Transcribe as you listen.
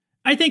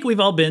I think we've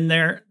all been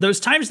there. Those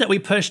times that we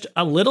pushed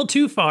a little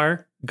too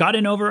far, got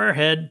in over our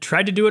head,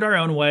 tried to do it our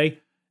own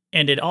way,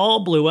 and it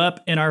all blew up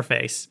in our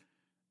face.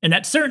 And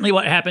that's certainly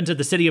what happened to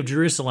the city of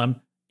Jerusalem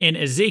in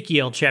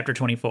Ezekiel chapter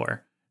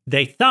 24.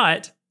 They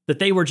thought that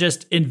they were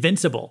just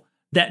invincible,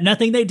 that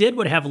nothing they did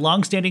would have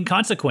long-standing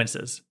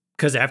consequences.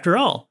 Because after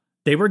all,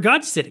 they were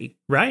God's city,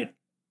 right?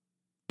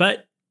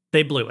 But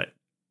they blew it.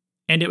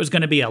 And it was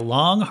going to be a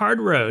long, hard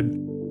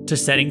road to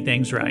setting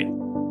things right.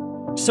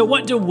 So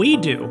what do we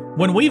do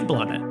when we've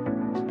blown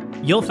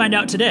it? You'll find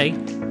out today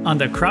on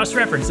the Cross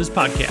References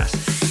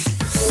podcast.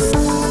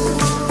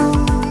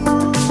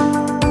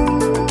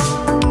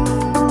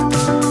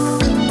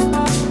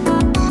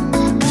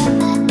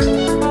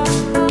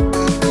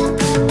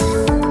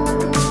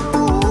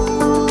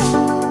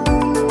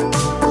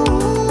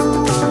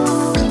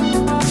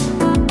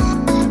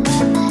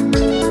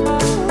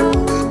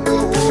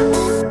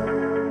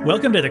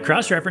 Welcome to the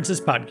Cross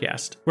References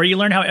podcast, where you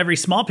learn how every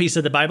small piece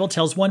of the Bible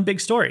tells one big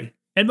story,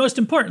 and most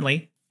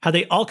importantly, how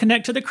they all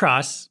connect to the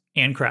cross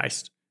and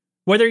Christ.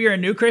 Whether you're a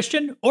new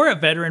Christian or a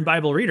veteran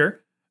Bible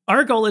reader,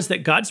 our goal is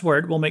that God's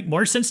Word will make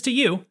more sense to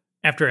you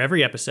after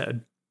every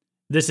episode.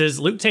 This is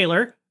Luke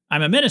Taylor,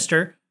 I'm a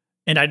minister,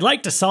 and I'd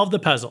like to solve the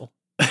puzzle.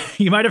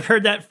 You might have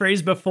heard that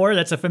phrase before.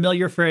 That's a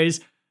familiar phrase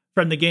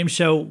from the game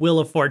show Wheel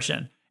of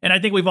Fortune. And I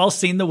think we've all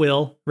seen the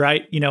wheel,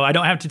 right? I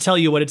don't have to tell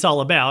you what it's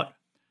all about.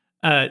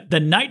 The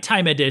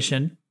nighttime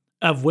edition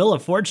of Wheel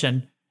of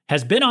Fortune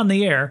has been on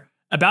the air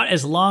about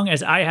as long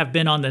as I have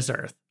been on this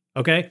earth,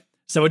 okay?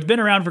 So it's been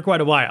around for quite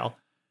a while.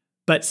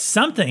 But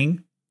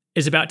something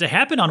is about to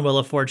happen on Wheel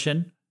of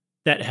Fortune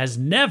that has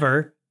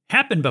never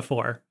happened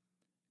before.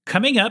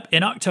 Coming up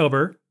in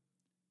October,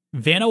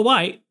 Vanna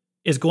White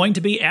is going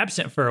to be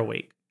absent for a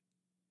week.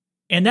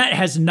 And that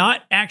has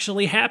not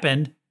actually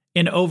happened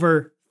in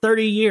over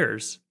 30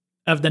 years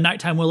of the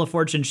Nighttime Wheel of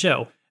Fortune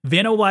show.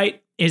 Vanna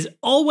White is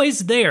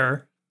always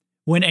there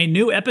when a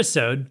new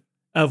episode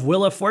of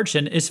Wheel of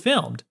Fortune is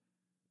filmed,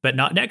 but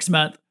not next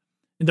month.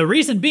 The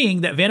reason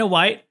being that Vanna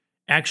White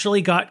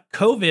actually got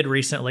COVID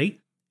recently,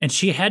 and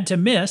she had to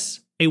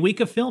miss a week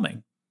of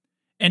filming.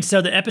 And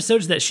so the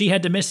episodes that she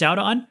had to miss out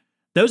on,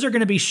 those are going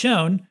to be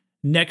shown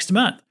next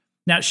month.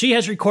 Now, she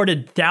has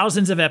recorded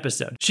thousands of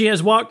episodes. She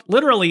has walked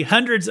literally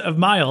hundreds of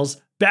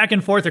miles back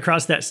and forth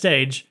across that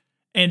stage,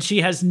 and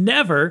she has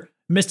never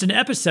missed an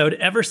episode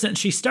ever since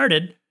she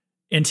started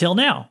until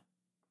now.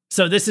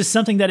 So this is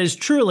something that is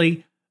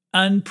truly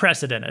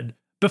unprecedented.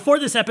 Before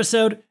this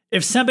episode,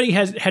 if somebody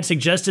had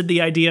suggested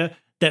the idea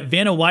that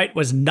Vanna White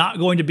was not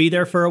going to be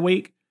there for a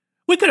week,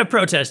 we could have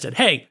protested.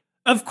 Hey,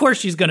 of course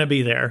she's going to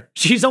be there.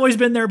 She's always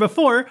been there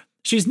before.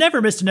 She's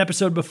never missed an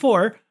episode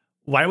before.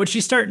 Why would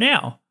she start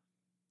now?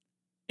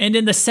 And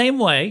in the same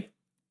way,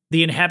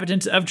 the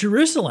inhabitants of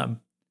Jerusalem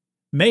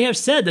may have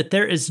said that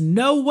there is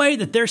no way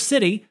that their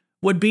city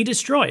would be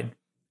destroyed.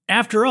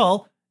 After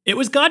all, it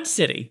was God's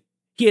city.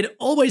 He had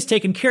always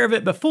taken care of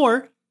it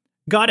before.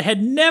 God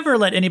had never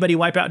let anybody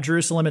wipe out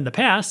Jerusalem in the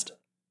past.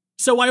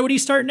 So why would he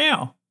start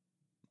now?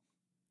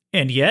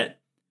 And yet,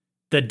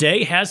 the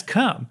day has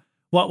come.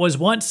 What was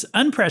once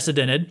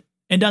unprecedented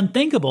and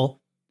unthinkable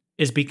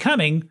is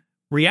becoming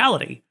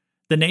reality.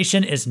 The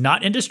nation is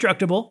not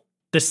indestructible.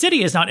 The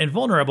city is not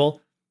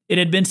invulnerable. It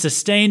had been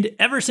sustained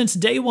ever since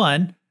day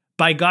one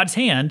by God's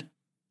hand,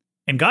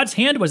 and God's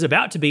hand was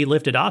about to be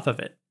lifted off of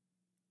it.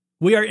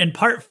 We are in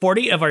part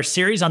 40 of our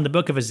series on the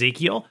book of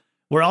Ezekiel.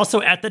 We're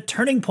also at the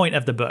turning point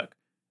of the book,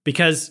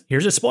 because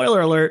here's a spoiler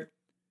alert.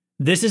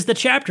 This is the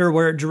chapter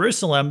where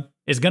Jerusalem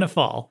is going to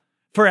fall.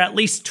 For at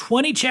least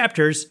 20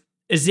 chapters,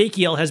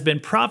 Ezekiel has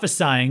been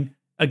prophesying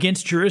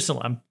against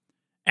Jerusalem.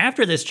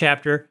 After this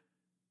chapter,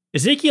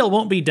 Ezekiel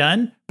won't be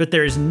done, but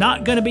there is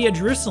not going to be a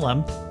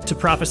Jerusalem to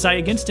prophesy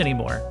against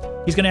anymore.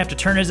 He's going to have to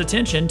turn his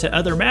attention to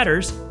other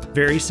matters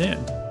very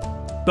soon.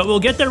 But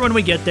we'll get there when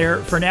we get there.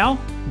 For now,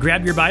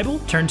 grab your Bible,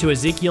 turn to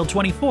Ezekiel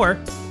 24,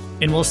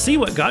 and we'll see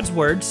what God's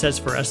Word says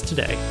for us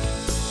today.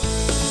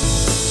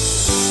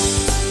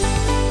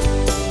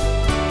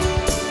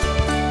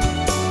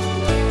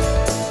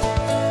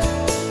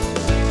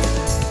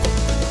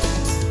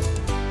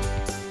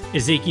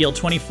 Ezekiel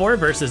 24,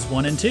 verses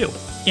 1 and 2.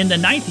 In the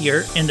 9th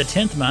year, in the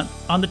 10th month,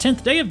 on the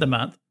 10th day of the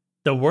month,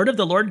 the word of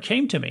the Lord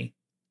came to me.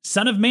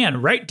 Son of man,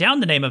 write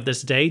down the name of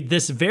this day,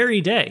 this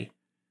very day.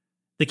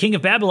 The king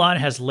of Babylon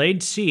has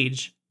laid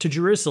siege to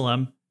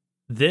Jerusalem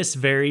this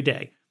very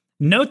day.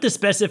 Note the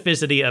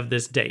specificity of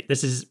this date.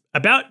 This is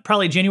about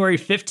probably January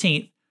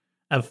 15th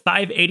of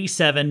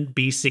 587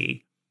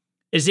 BC.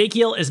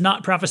 Ezekiel is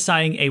not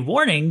prophesying a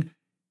warning.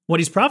 What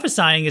he's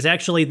prophesying is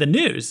actually the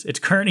news. It's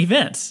current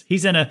events.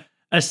 He's in a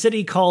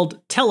city called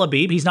Tel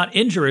Aviv. He's not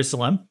in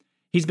Jerusalem.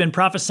 He's been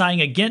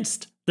prophesying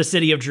against the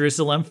city of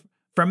Jerusalem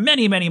from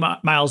many, many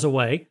miles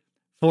away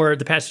for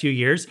the past few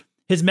years.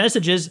 His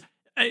messages,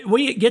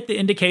 we get the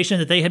indication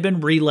that they had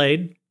been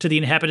relayed to the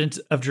inhabitants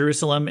of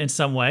Jerusalem in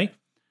some way,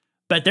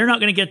 but they're not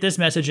going to get this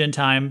message in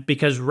time,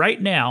 because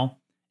right now,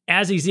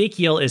 as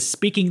Ezekiel is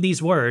speaking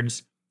these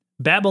words,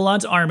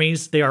 Babylon's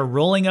armies, they are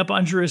rolling up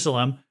on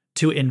Jerusalem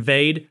to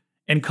invade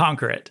and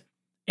conquer it.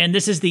 And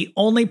this is the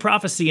only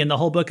prophecy in the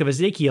whole book of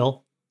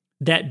Ezekiel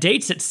that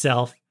dates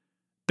itself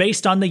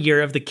based on the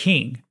year of the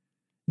king.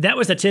 That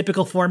was a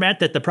typical format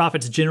that the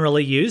prophets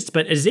generally used,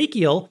 but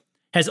Ezekiel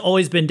has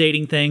always been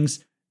dating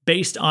things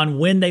based on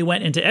when they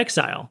went into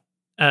exile.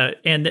 So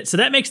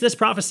that makes this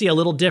prophecy a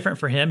little different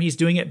for him. He's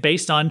doing it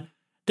based on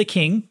the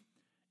king.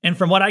 And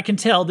from what I can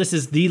tell, this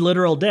is the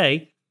literal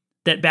day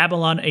that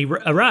Babylon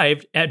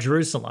arrived at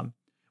Jerusalem.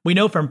 We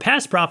know from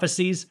past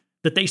prophecies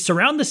that they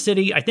surround the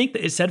city, I think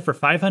that it said for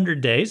 500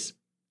 days.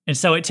 And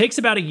so it takes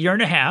about a year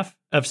and a half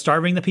of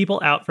starving the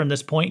people out from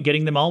this point,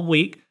 getting them all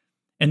weak.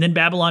 And then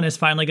Babylon is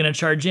finally going to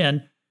charge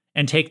in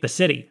and take the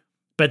city.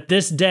 But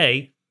this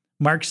day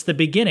marks the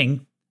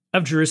beginning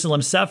of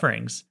Jerusalem's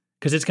sufferings,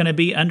 because it's going to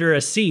be under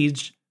a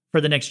siege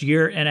for the next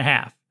year and a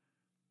half.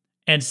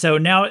 And so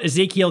now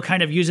Ezekiel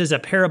kind of uses a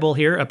parable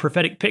here, a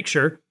prophetic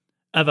picture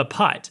of a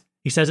pot.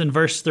 He says in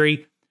verse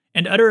 3,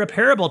 "And utter a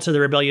parable to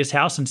the rebellious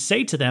house, and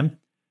say to them,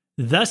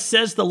 Thus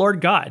says the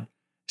Lord God,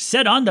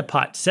 set on the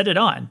pot, set it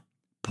on.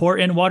 Pour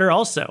in water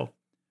also.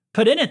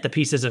 Put in it the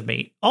pieces of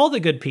meat, all the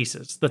good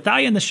pieces, the thigh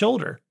and the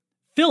shoulder.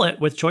 Fill it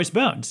with choice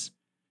bones.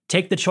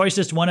 Take the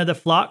choicest one of the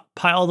flock,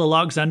 pile the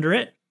logs under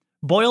it,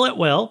 boil it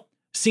well,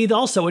 seethe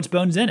also its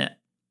bones in it."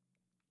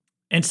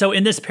 And so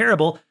in this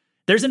parable,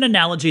 there's an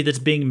analogy that's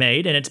being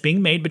made, and it's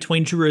being made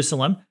between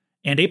Jerusalem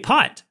and a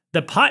pot.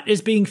 The pot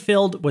is being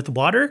filled with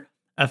water,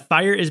 a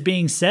fire is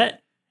being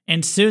set,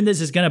 and soon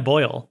this is going to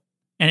boil.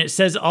 And it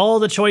says all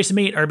the choice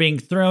meat are being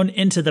thrown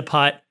into the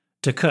pot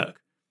to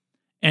cook.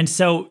 And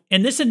so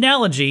in this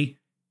analogy,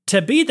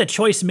 to be the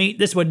choice meat,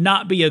 this would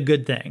not be a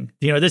good thing.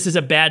 This is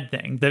a bad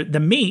thing. The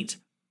meat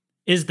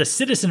is the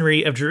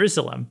citizenry of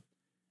Jerusalem,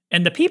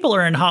 and the people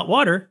are in hot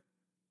water,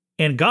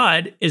 and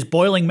God is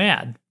boiling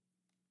mad.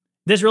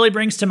 This really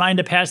brings to mind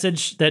a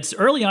passage that's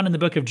early on in the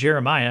book of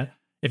Jeremiah.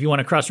 If you want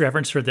to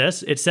cross-reference for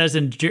this, it says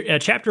in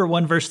chapter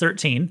 1, verse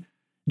 13,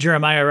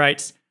 Jeremiah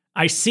writes,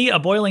 "I see a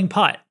boiling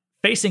pot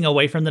facing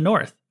away from the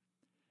north.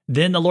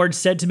 Then the Lord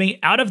said to me,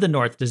 out of the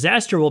north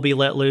disaster shall be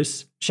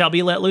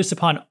let loose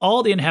upon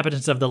all the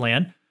inhabitants of the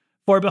land.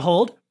 For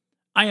behold,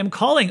 I am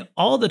calling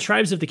all the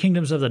tribes of the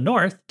kingdoms of the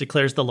north,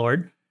 declares the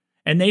Lord,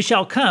 and they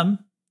shall come,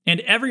 and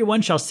every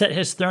one shall set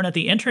his throne at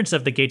the entrance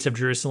of the gates of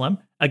Jerusalem,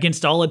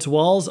 against all its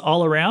walls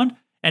all around,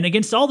 and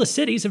against all the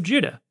cities of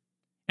Judah.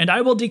 And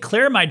I will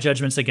declare my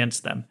judgments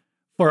against them,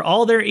 for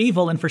all their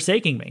evil in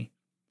forsaking me.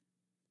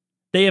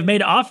 They have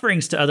made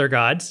offerings to other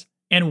gods,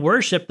 and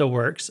worship the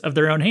works of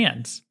their own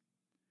hands."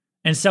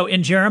 And so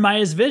in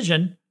Jeremiah's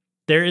vision,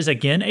 there is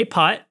again a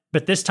pot,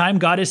 but this time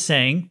God is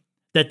saying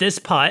that this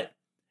pot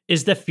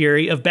is the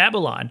fury of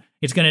Babylon.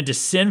 It's going to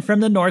descend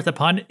from the north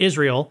upon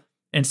Israel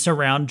and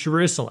surround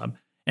Jerusalem.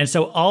 And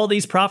so all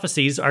these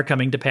prophecies are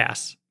coming to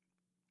pass.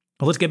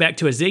 Well, let's get back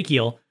to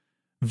Ezekiel,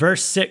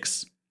 verse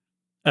 6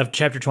 of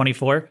chapter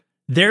 24.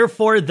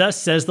 "Therefore, thus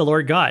says the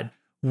Lord God,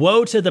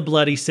 woe to the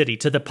bloody city,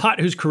 to the pot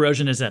whose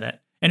corrosion is in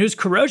it, and whose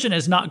corrosion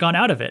has not gone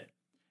out of it.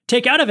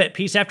 Take out of it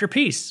piece after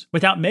piece,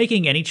 without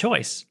making any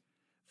choice.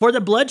 For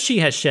the blood she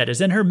has shed is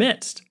in her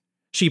midst.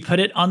 She put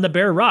it on the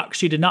bare rock.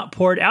 She did not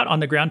pour it out on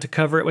the ground to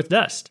cover it with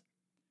dust.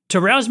 To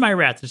rouse my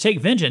wrath, to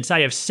take vengeance, I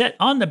have set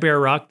on the bare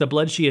rock the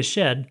blood she has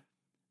shed,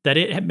 that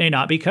it may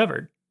not be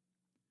covered."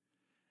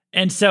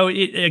 And so,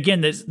 again,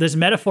 this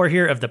metaphor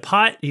here of the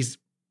pot, he's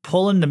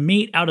pulling the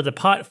meat out of the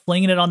pot,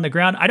 flinging it on the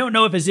ground. I don't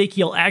know if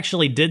Ezekiel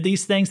actually did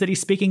these things that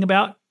he's speaking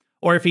about,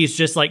 or if he's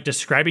just like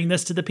describing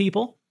this to the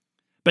people.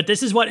 But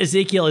this is what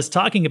Ezekiel is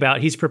talking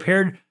about. He's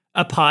prepared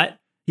a pot.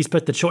 He's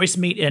put the choice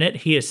meat in it.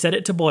 He has set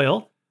it to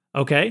boil.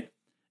 Okay.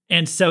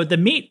 And so the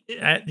meat,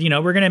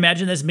 we're going to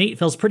imagine this meat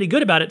feels pretty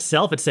good about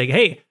itself. It's saying,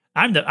 hey,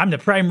 I'm the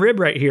prime rib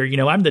right here.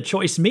 I'm the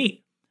choice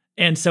meat.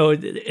 And so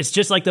it's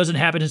just like those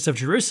inhabitants of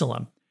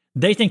Jerusalem.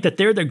 They think that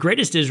they're the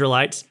greatest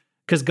Israelites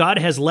because God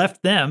has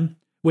left them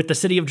with the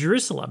city of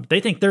Jerusalem. They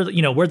think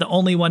we're the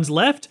only ones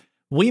left.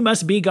 We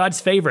must be God's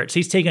favorites.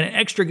 He's taken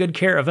extra good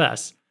care of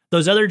us.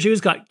 Those other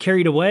Jews got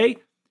carried away.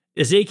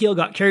 Ezekiel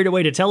got carried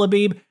away to Tel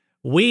Aviv.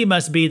 We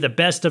must be the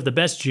best of the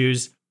best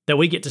Jews that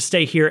we get to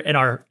stay here in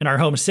our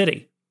home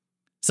city.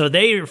 So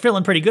they are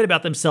feeling pretty good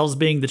about themselves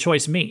being the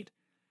choice meat.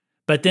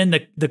 But then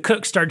the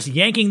cook starts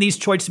yanking these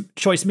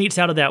choice meats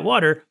out of that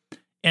water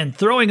and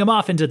throwing them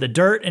off into the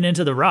dirt and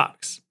into the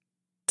rocks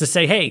to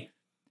say, hey,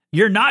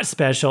 you're not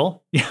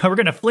special. We're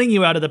going to fling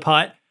you out of the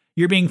pot.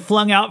 You're being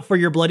flung out for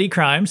your bloody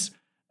crimes.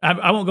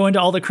 I won't go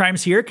into all the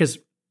crimes here because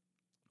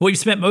we've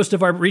spent most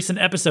of our recent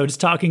episodes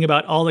talking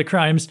about all the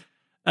crimes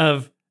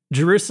of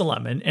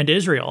Jerusalem and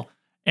Israel.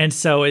 And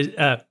so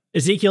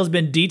Ezekiel's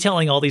been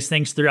detailing all these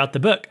things throughout the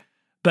book.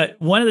 But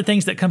one of the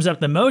things that comes up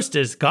the most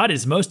is God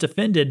is most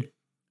offended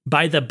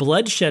by the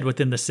bloodshed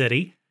within the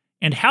city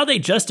and how they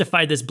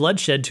justify this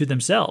bloodshed to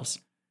themselves.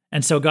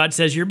 And so God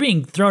says, you're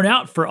being thrown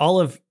out for all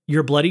of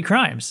your bloody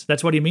crimes.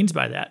 That's what he means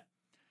by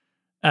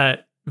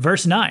that.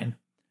 Verse 9,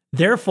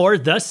 "Therefore,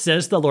 thus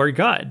says the Lord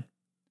God,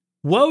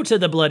 woe to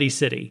the bloody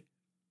city.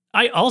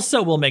 I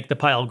also will make the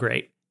pile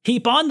great.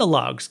 Heap on the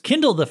logs,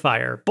 kindle the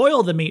fire,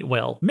 boil the meat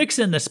well, mix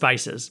in the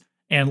spices,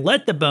 and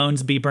let the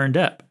bones be burned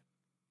up.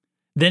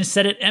 Then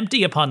set it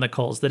empty upon the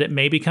coals, that it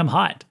may become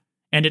hot,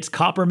 and its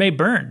copper may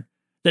burn,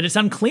 that its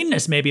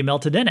uncleanness may be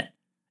melted in it,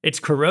 its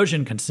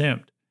corrosion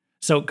consumed.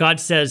 So God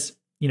says,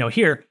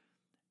 here,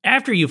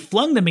 after you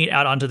flung the meat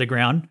out onto the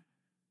ground,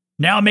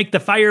 now make the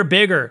fire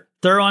bigger,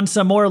 throw on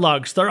some more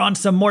logs, throw on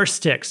some more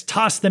sticks,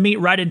 toss the meat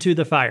right into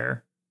the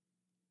fire.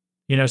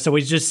 So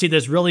we just see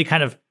this really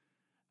kind of,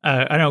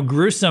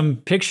 gruesome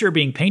picture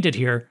being painted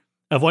here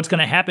of what's going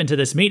to happen to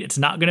this meat. It's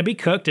not going to be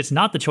cooked. It's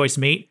not the choice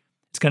meat.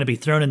 It's going to be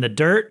thrown in the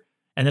dirt,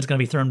 and it's going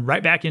to be thrown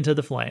right back into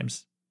the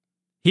flames.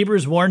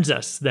 Hebrews warns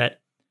us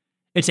that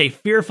it's a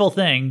fearful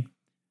thing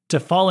to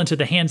fall into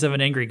the hands of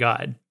an angry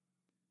God.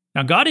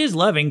 Now, God is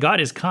loving, God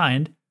is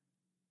kind,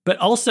 but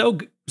also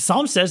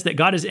Psalm says that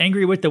God is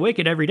angry with the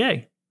wicked every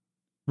day.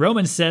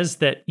 Romans says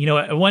that,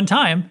 at one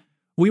time,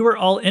 we were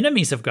all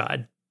enemies of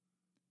God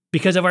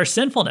because of our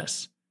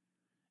sinfulness.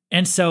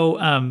 And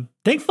so,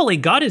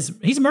 thankfully,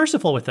 He's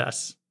merciful with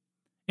us,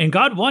 and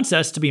God wants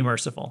us to be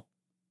merciful.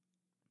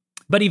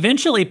 But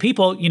eventually,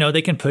 people,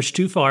 they can push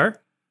too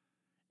far.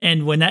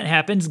 And when that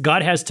happens,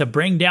 God has to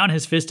bring down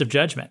his fist of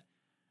judgment.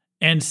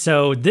 And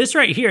so this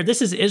right here,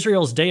 this is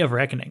Israel's day of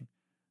reckoning.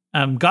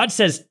 God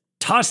says,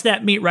 toss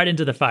that meat right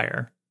into the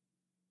fire.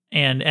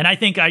 And I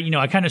think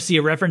I kind of see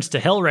a reference to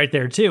hell right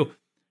there too.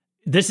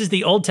 This is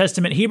the Old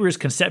Testament Hebrews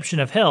conception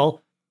of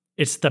hell.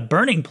 It's the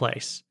burning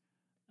place.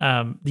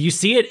 You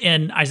see it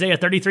in Isaiah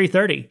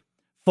 33:30.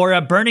 For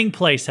a burning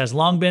place has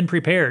long been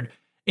prepared.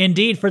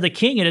 Indeed, for the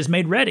king it is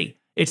made ready.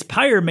 Its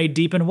pyre made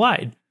deep and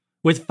wide,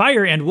 with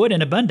fire and wood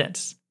in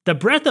abundance. The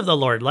breath of the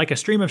Lord, like a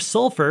stream of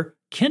sulfur,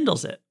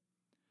 kindles it.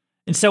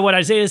 And so what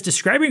Isaiah is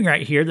describing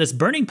right here, this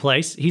burning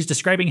place, he's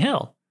describing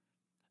hell.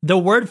 The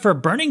word for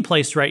burning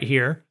place right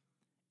here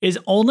is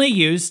only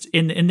used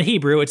in the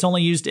Hebrew. It's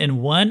only used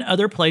in one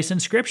other place in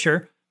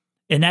Scripture,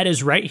 and that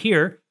is right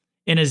here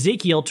in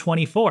Ezekiel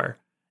 24.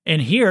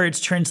 And here it's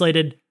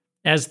translated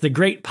as the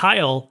great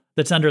pile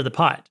that's under the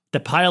pot, the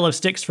pile of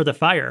sticks for the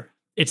fire.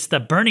 It's the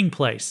burning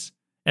place.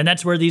 And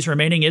that's where these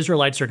remaining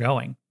Israelites are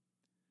going.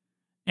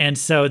 And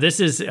so this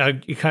is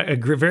a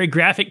very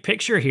graphic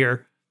picture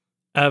here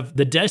of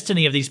the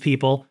destiny of these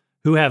people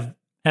who have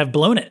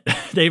blown it.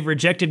 They've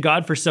rejected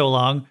God for so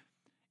long.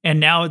 And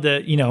now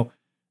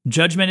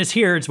judgment is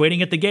here. It's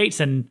waiting at the gates,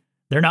 and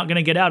they're not going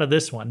to get out of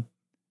this one.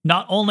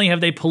 Not only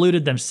have they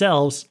polluted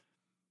themselves,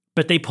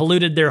 but they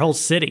polluted their whole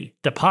city,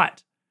 the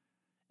pot.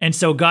 And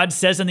so God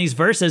says in these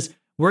verses,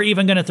 we're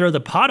even going to throw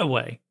the pot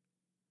away.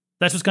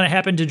 That's what's going to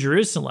happen to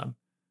Jerusalem.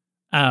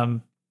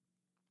 The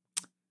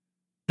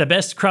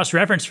best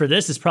cross-reference for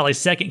this is probably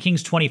 2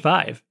 Kings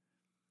 25.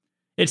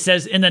 It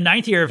says, in the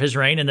 9th year of his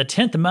reign, in the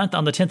 10th month,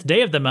 on the 10th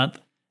day of the month,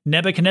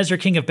 Nebuchadnezzar,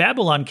 king of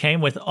Babylon,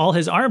 came with all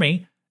his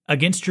army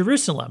against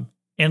Jerusalem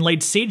and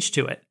laid siege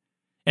to it.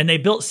 And they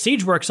built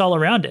siege works all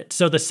around it.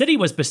 So the city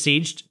was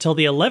besieged till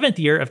the 11th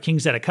year of King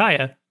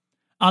Zedekiah.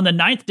 On the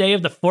 9th day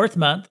of the 4th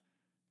month,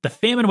 the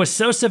famine was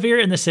so severe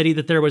in the city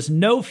that there was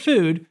no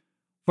food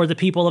for the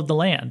people of the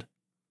land.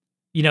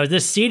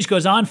 This siege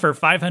goes on for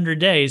 500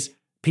 days.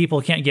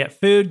 People can't get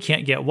food,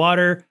 can't get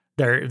water.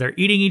 They're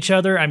eating each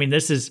other. I mean,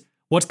 this is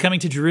what's coming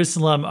to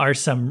Jerusalem are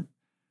some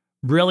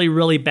really,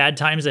 really bad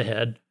times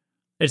ahead.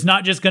 It's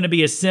not just going to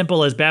be as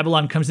simple as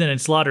Babylon comes in and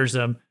slaughters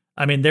them.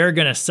 I mean, they're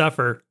going to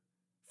suffer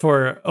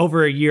for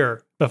over a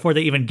year before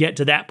they even get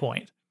to that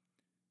point.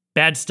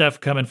 Bad stuff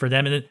coming for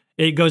them. And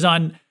it goes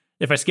on,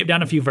 if I skip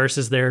down a few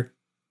verses there,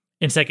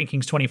 in 2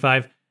 Kings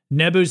 25,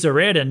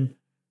 Nebuzaradan,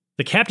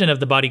 the captain of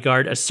the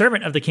bodyguard, a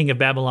servant of the king of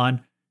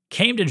Babylon,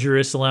 came to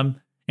Jerusalem,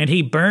 and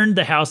he burned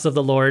the house of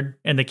the Lord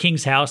and the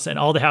king's house and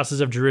all the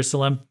houses of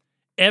Jerusalem.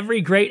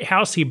 Every great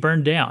house he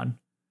burned down.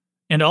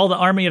 And all the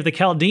army of the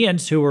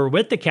Chaldeans who were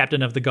with the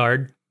captain of the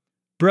guard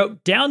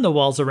broke down the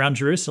walls around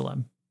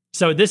Jerusalem.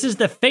 So this is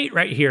the fate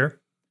right here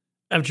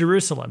of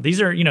Jerusalem.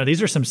 These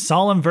are some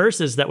solemn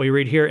verses that we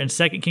read here in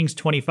 2 Kings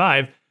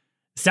 25.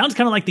 Sounds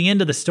kind of like the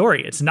end of the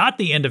story. It's not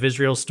the end of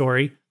Israel's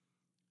story.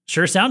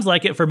 Sure sounds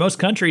like it for most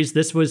countries.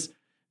 This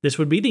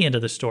would be the end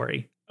of the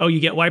story. Oh, you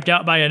get wiped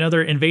out by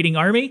another invading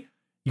army?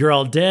 You're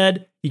all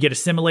dead. You get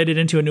assimilated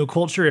into a new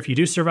culture if you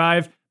do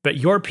survive. But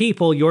your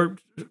people, your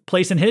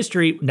place in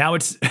history, now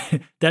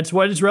that's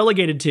what it's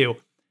relegated to.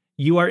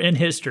 You are in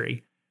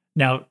history.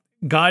 Now,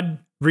 God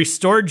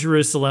restored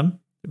Jerusalem,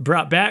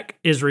 brought back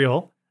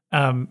Israel,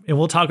 and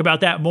we'll talk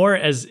about that more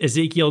as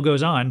Ezekiel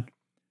goes on.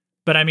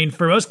 But I mean,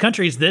 for most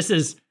countries, this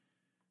is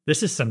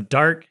some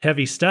dark,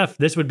 heavy stuff.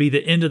 This would be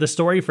the end of the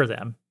story for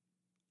them.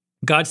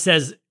 God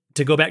says,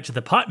 to go back to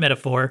the pot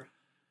metaphor,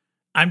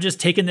 I'm just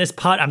taking this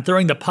pot, I'm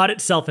throwing the pot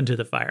itself into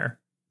the fire,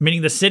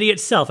 meaning the city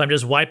itself. I'm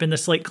just wiping the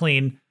slate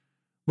clean.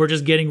 We're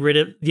just getting rid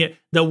of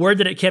the word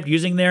that it kept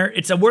using there.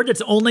 It's a word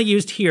that's only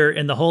used here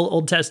in the whole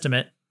Old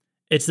Testament.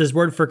 It's this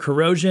word for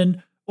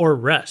corrosion or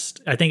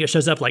rust. I think it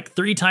shows up like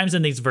 3 times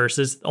in these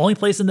verses. The only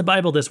place in the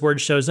Bible this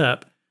word shows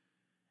up.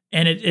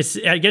 And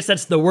I guess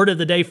that's the word of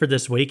the day for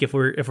this week, if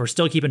we're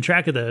still keeping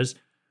track of those.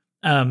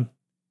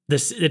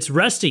 It's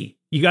rusty.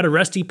 You got a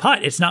rusty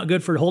pot. It's not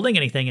good for holding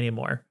anything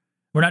anymore.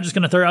 We're not just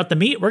going to throw out the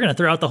meat. We're going to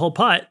throw out the whole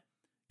pot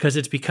because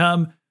it's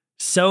become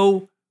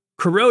so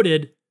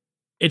corroded,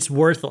 it's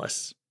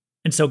worthless.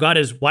 And so God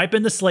is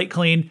wiping the slate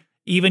clean,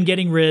 even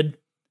getting rid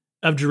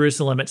of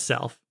Jerusalem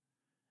itself.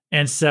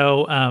 And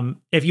so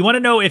if you want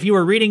to know, if you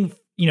were reading,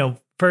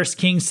 First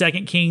Kings,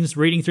 Second Kings,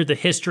 reading through the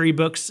history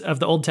books of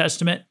the Old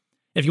Testament,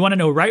 if you want to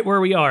know right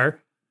where we are,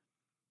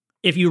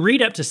 if you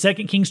read up to 2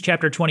 Kings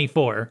chapter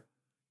 24,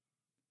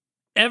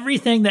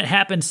 everything that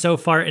happens so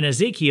far in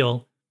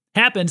Ezekiel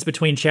happens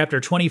between chapter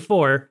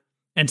 24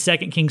 and 2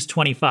 Kings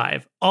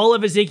 25. All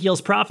of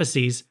Ezekiel's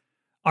prophecies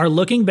are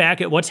looking back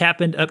at what's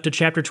happened up to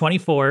chapter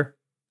 24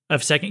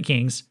 of 2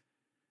 Kings,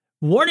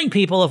 warning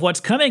people of what's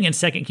coming in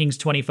 2 Kings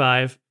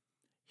 25.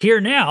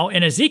 Here now,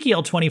 in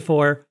Ezekiel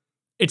 24,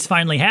 it's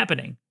finally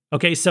happening.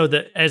 Okay, so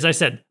as I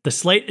said, the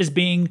slate is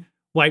being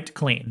wiped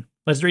clean.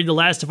 Let's read the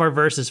last of our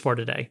verses for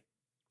today.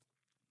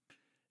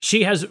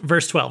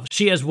 Verse 12,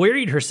 she has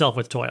wearied herself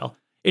with toil.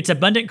 Its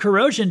abundant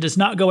corrosion does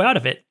not go out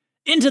of it,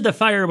 into the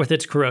fire with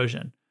its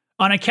corrosion,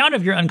 on account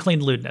of your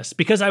unclean lewdness,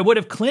 because I would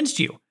have cleansed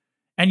you,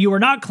 and you were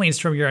not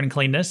cleansed from your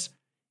uncleanness.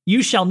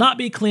 You shall not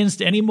be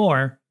cleansed any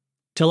more,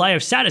 till I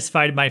have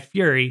satisfied my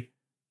fury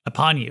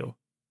upon you.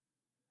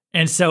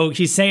 And so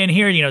he's saying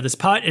here, this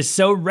pot is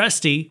so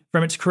rusty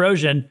from its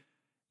corrosion,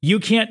 you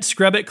can't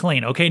scrub it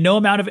clean. Okay, no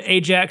amount of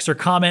Ajax or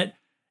Comet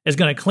is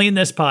going to clean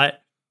this pot.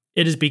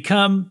 It has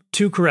become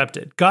too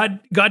corrupted. God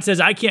says,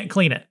 I can't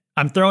clean it.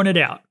 I'm throwing it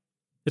out.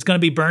 It's going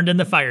to be burned in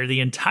the fire. The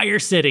entire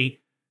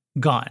city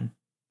gone.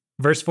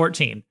 Verse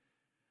 14,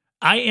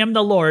 I am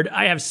the Lord.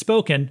 I have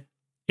spoken.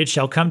 It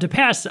shall come to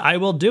pass. I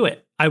will do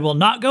it. I will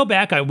not go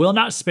back. I will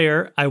not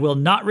spare. I will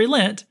not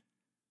relent.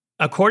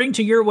 According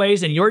to your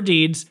ways and your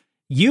deeds,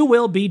 you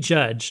will be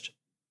judged,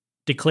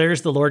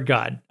 declares the Lord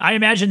God. I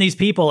imagine these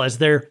people as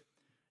they're,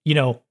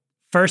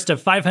 first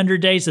of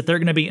 500 days that they're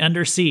going to be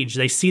under siege.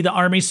 They see the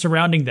armies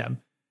surrounding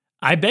them.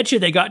 I bet you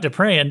they got to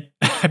praying.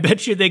 I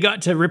bet you they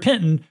got to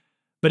repenting,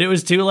 but it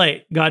was too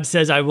late. God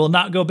says, I will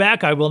not go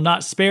back. I will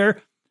not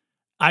spare.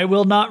 I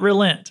will not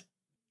relent.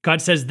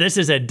 God says, this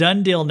is a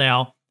done deal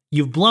now.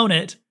 You've blown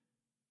it,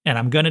 and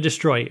I'm going to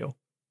destroy you.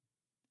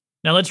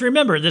 Now let's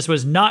remember, this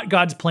was not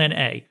God's plan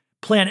A.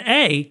 Plan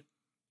A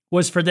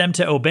was for them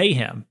to obey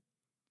him,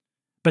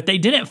 but they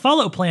didn't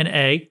follow plan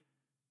A.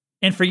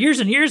 And for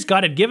years and years,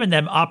 God had given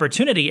them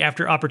opportunity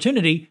after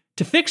opportunity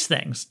to fix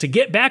things, to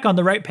get back on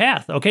the right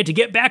path, okay, to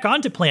get back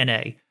onto plan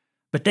A.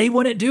 But they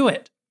wouldn't do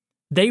it.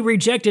 They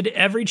rejected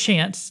every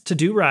chance to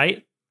do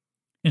right.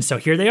 And so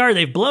here they are,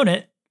 they've blown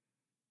it,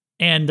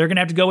 and they're going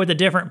to have to go with a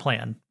different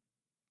plan.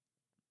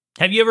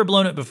 Have you ever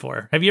blown it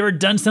before? Have you ever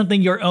done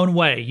something your own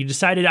way? You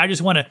decided, I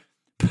just want to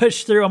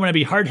push through. I'm going to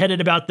be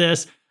hard-headed about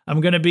this.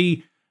 I'm going to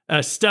be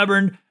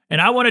stubborn,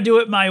 and I want to do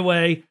it my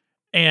way.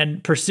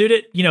 And pursued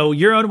it,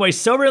 your own way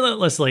so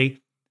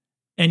relentlessly,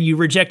 and you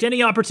reject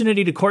any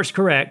opportunity to course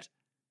correct.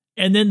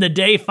 And then the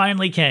day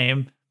finally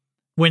came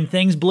when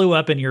things blew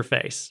up in your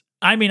face.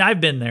 I mean, I've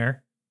been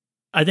there.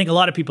 I think a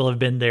lot of people have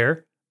been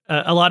there.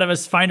 A lot of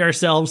us find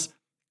ourselves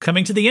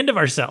coming to the end of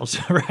ourselves,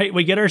 right?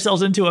 We get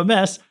ourselves into a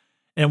mess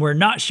and we're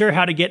not sure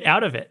how to get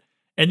out of it.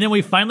 And then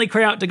we finally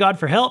cry out to God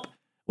for help.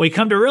 We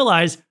come to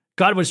realize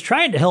God was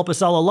trying to help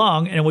us all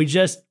along and we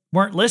just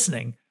weren't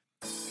listening.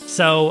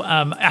 So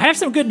I have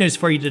some good news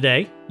for you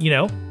today.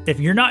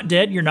 If you're not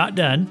dead, you're not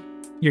done.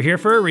 You're here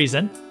for a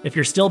reason. If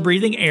you're still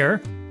breathing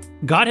air,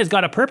 God has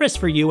got a purpose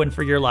for you and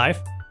for your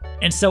life.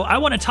 And so I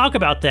want to talk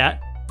about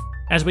that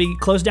as we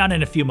close down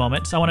in a few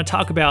moments. I want to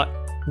talk about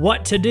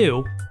what to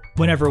do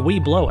whenever we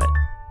blow it.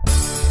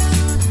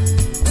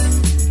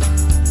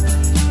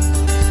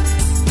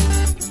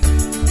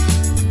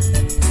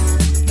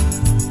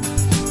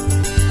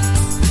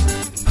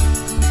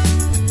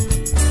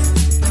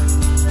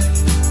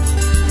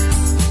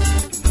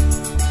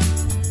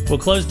 We'll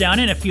close down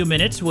in a few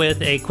minutes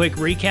with a quick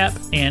recap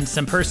and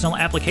some personal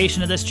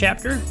application of this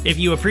chapter. If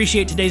you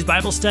appreciate today's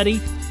Bible study,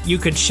 you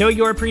could show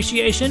your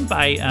appreciation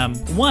by,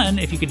 one,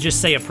 if you could just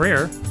say a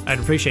prayer. I'd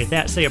appreciate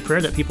that. Say a prayer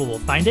that people will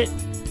find it.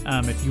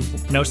 If you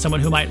know someone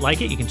who might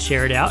like it, you can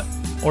share it out.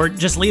 Or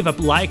just leave a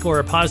like or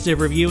a positive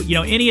review.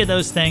 Any of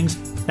those things,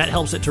 that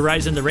helps it to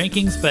rise in the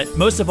rankings. But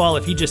most of all,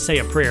 if you just say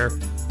a prayer,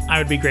 I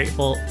would be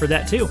grateful for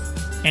that too.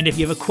 And if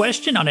you have a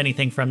question on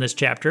anything from this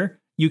chapter,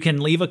 you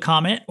can leave a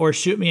comment or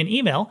shoot me an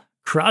email,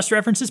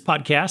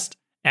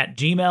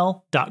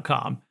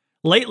 crossreferencespodcast@gmail.com.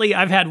 Lately,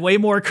 I've had way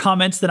more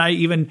comments than I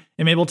even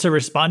am able to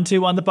respond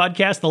to on the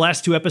podcast. The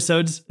last 2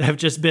 episodes have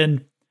just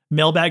been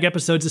mailbag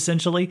episodes,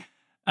 essentially.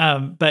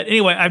 But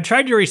anyway, I've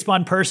tried to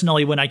respond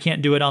personally when I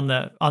can't do it on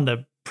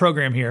the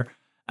program here.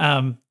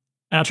 And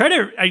I'll try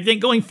to, I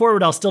think going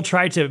forward, I'll still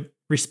try to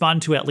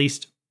respond to at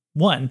least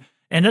one.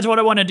 And that's what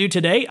I want to do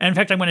today. In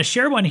fact, I'm going to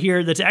share one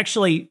here that's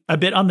actually a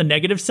bit on the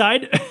negative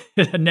side,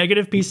 a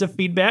negative piece of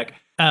feedback.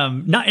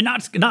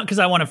 Not because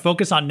I want to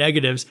focus on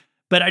negatives,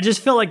 but I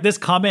just feel like this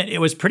comment, it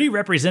was pretty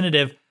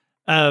representative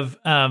of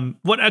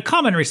what a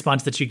common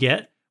response that you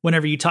get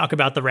whenever you talk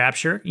about the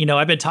rapture.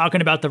 I've been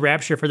talking about the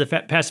rapture for the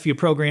past few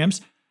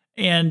programs,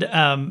 and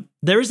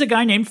there was a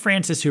guy named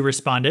Francis who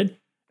responded.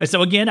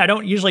 So again, I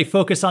don't usually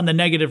focus on the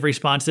negative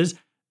responses.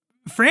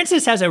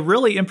 Francis has a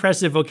really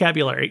impressive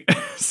vocabulary.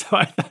 So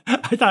I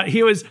thought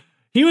he was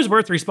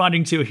worth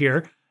responding to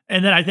here.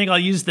 And then I think I'll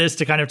use this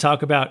to kind of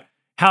talk about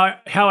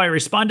how I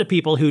respond to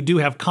people who do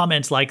have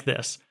comments like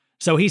this.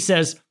 So he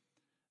says,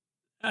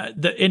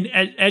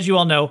 as you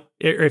all know,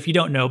 or if you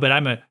don't know, but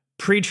I'm a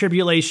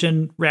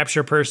pre-tribulation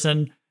rapture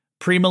person,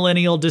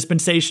 premillennial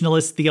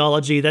dispensationalist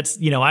theology. That's,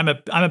 I'm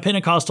a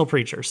Pentecostal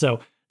preacher. So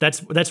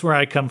that's where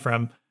I come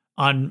from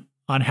on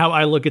how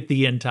I look at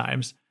the end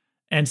times.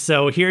 And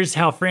so here's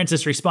how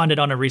Francis responded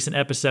on a recent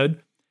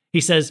episode. He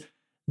says,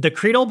 "The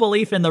creedal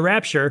belief in the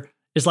rapture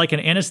is like an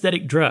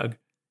anesthetic drug.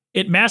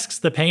 It masks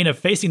the pain of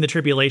facing the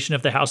tribulation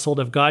of the household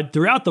of God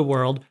throughout the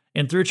world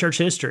and through church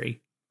history.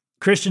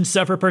 Christians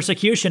suffer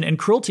persecution and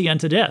cruelty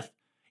unto death,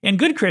 and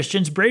good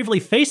Christians bravely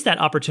face that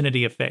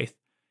opportunity of faith,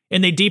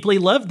 and they deeply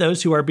love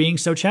those who are being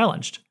so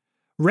challenged.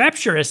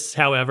 Rapturists,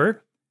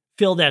 however,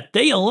 feel that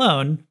they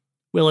alone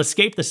will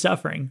escape the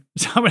suffering."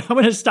 So I'm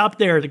going to stop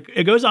there.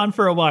 It goes on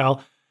for a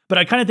while, but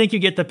I kind of think you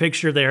get the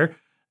picture there,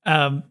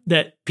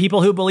 that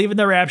people who believe in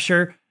the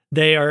rapture,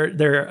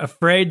 they're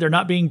afraid, they're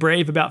not being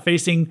brave about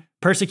facing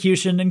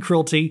persecution and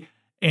cruelty,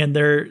 and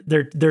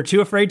they're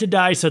too afraid to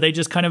die, so they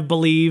just kind of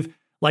believe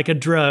like a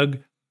drug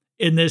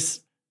in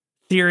this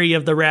theory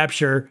of the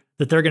rapture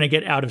that they're going to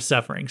get out of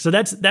suffering. So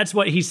that's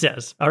what he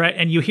says. All right.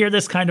 And you hear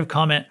this kind of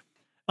comment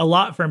a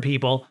lot from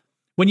people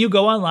when you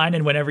go online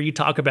and whenever you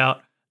talk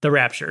about the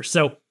rapture.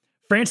 So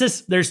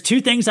Francis, there's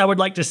two things I would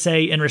like to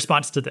say in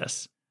response to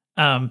this.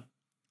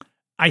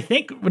 I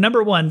think,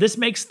 number one, this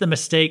makes the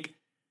mistake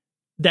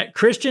that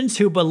Christians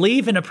who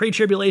believe in a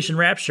pre-tribulation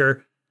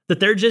rapture,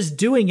 that they're just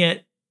doing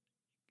it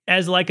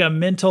as like a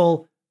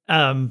mental,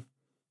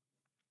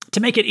 to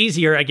make it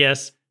easier, I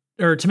guess,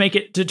 or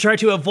to try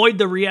to avoid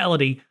the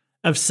reality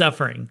of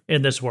suffering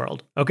in this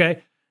world.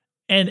 Okay.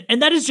 And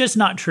that is just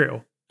not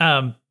true.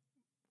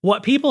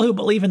 What people who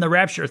believe in the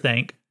rapture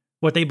think,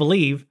 what they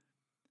believe,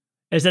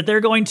 is that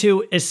they're going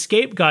to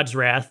escape God's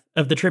wrath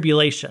of the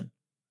tribulation.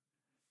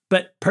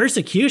 But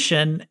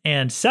persecution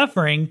and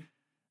suffering,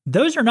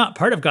 those are not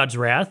part of God's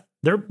wrath.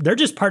 They're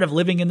just part of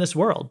living in this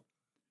world.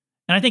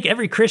 And I think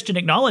every Christian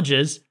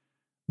acknowledges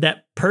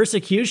that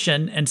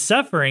persecution and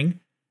suffering,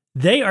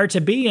 they are to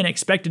be an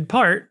expected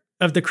part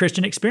of the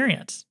Christian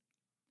experience.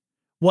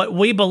 What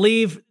we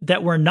believe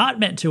that we're not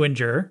meant to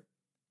endure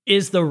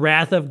is the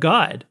wrath of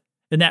God.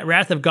 And that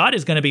wrath of God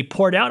is going to be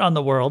poured out on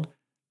the world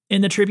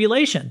in the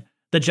tribulation,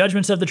 the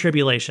judgments of the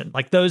tribulation,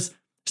 like those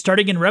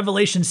starting in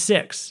Revelation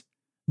 6.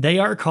 They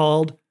are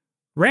called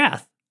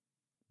wrath.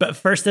 But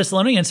 1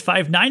 Thessalonians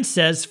 5:9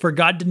 says, "For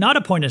God did not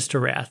appoint us to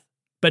wrath,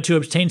 but to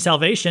obtain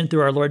salvation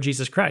through our Lord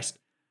Jesus Christ."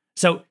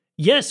 So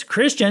yes,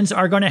 Christians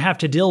are going to have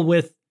to deal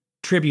with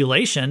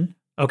tribulation,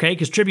 okay?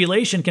 Because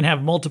tribulation can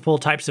have multiple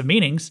types of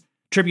meanings.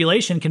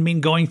 Tribulation can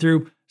mean going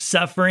through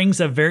sufferings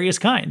of various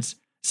kinds.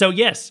 So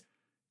yes,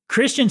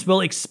 Christians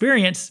will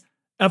experience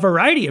a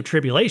variety of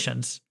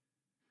tribulations,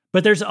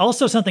 but there's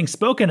also something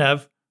spoken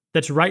of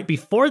that's right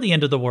before the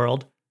end of the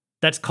world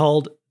that's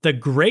called the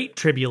Great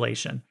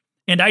Tribulation.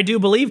 And I do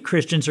believe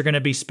Christians are going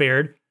to be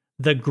spared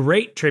the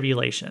Great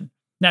Tribulation.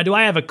 Now, do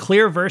I have a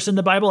clear verse in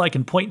the Bible I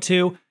can point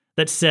to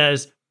that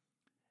says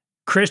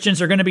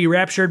Christians are going to be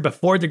raptured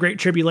before the Great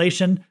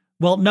Tribulation?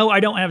 Well, no, I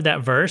don't have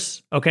that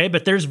verse, okay?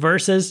 But there's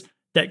verses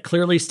that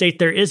clearly state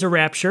there is a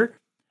rapture,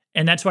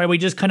 and that's why we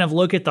just kind of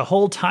look at the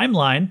whole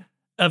timeline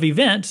of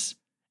events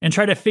and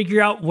try to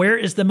figure out where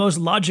is the most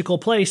logical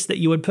place that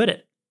you would put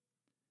it.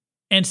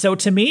 And so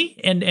to me,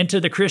 and to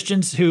the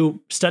Christians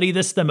who study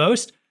this the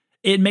most,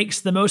 it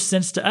makes the most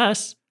sense to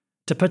us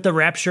to put the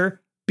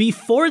rapture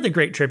before the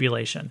Great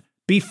Tribulation,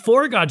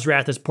 before God's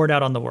wrath is poured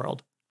out on the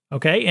world.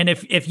 Okay? And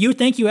if you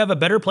think you have a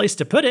better place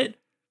to put it,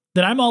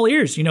 then I'm all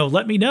ears.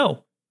 Let me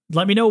know.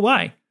 Let me know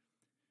why.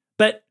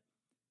 But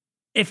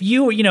if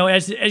you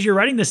as you're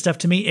writing this stuff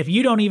to me, if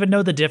you don't even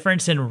know the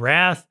difference in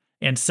wrath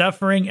and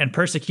suffering and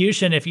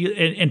persecution, if you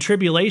and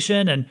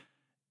tribulation, and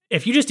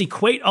if you just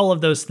equate all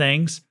of those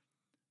things,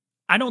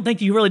 I don't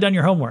think you've really done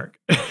your homework.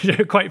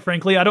 Quite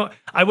frankly,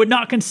 I would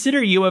not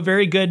consider you a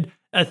very good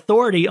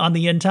authority on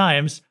the end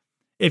times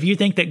if you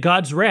think that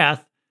God's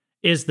wrath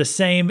is the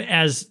same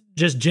as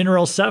just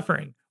general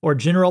suffering or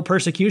general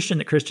persecution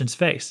that Christians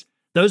face.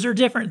 Those are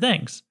different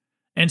things.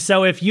 And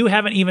so if you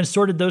haven't even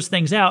sorted those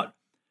things out,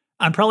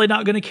 I'm probably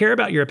not going to care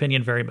about your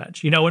opinion very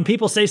much. When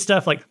people say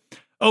stuff like,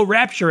 "Oh,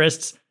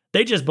 rapturists,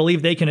 they just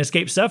believe they can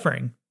escape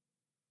suffering."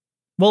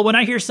 Well, when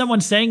I hear someone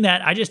saying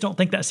that, I just don't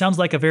think that sounds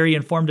like a very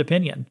informed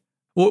opinion.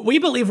 We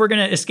believe we're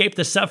going to escape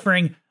the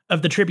suffering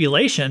of the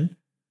tribulation,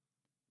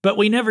 but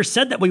we never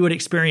said that we would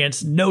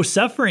experience no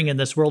suffering in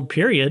this world,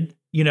 period.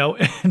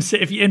 And so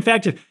if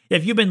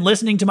you've been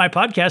listening to my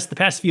podcast the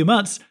past few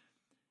months,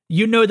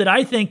 you know that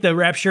I think the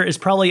rapture is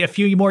probably a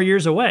few more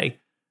years away.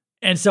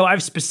 And so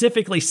I've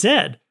specifically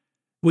said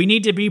we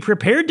need to be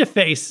prepared to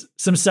face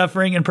some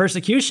suffering and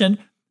persecution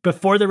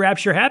before the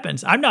rapture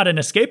happens. I'm not an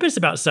escapist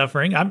about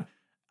suffering.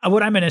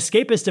 What I'm an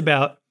escapist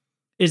about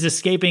is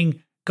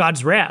escaping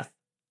God's wrath.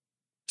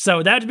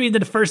 So that would be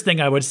the first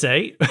thing I would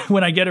say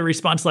when I get a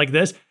response like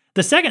this.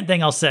 The second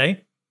thing I'll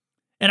say,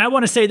 And I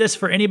want to say this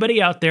for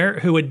anybody out there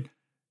who would,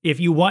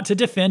 if you want to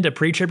defend a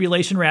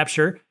pre-tribulation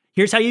rapture,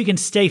 here's how you can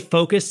stay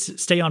focused,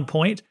 stay on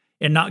point,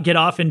 and not get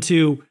off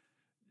into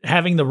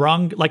having the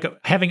wrong, like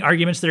having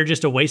arguments that are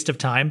just a waste of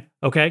time,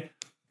 okay?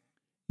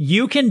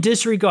 You can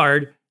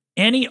disregard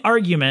any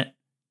argument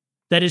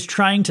that is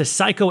trying to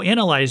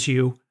psychoanalyze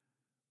you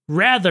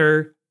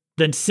rather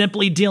than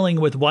simply dealing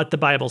with what the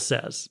Bible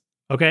says,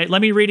 okay?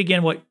 Let me read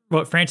again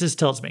what Francis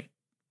tells me.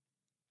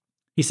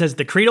 He says,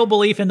 the creedal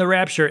belief in the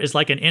rapture is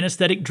like an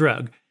anesthetic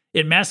drug.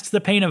 It masks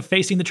the pain of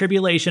facing the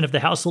tribulation of the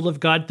household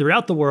of God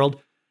throughout the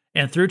world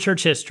and through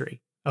church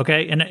history,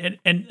 okay?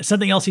 And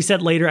something else he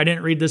said later, I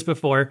didn't read this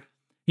before.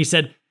 He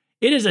said,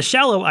 it is a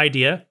shallow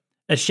idea,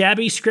 a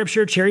shabby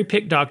scripture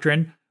cherry-picked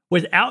doctrine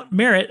without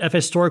merit of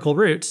historical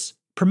roots,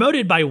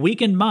 promoted by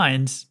weakened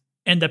minds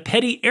and the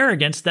petty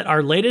arrogance that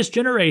our latest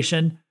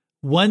generation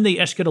won the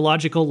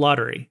eschatological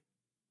lottery.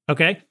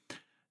 Okay?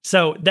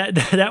 So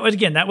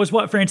that was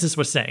what Francis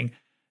was saying.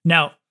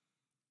 Now,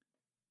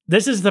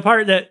 this is the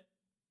part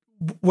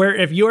where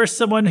if you're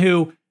someone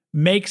who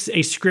makes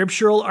a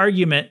scriptural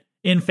argument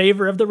in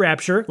favor of the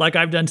rapture, like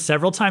I've done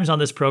several times on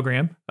this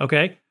program,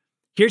 okay?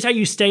 Here's how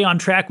you stay on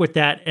track with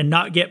that and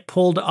not get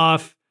pulled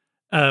off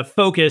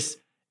focus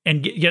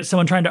and get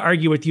someone trying to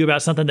argue with you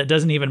about something that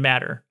doesn't even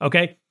matter,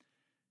 okay?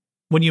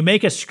 When you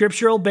make a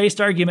scriptural-based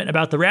argument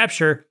about the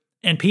rapture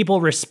and people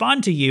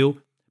respond to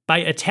you by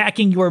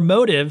attacking your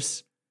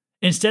motives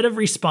instead of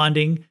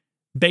responding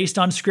based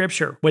on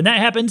scripture, when that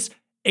happens,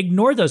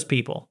 ignore those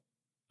people,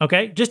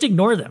 okay? Just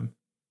ignore them.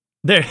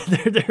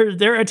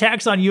 Their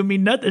attacks on you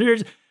mean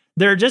nothing.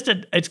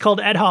 It's called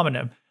ad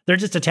hominem. They're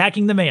just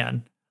attacking the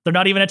man. They're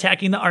not even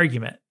attacking the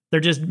argument. They're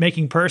just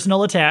making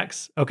personal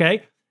attacks,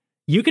 okay?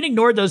 You can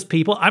ignore those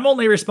people. I'm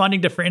only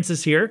responding to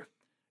Francis here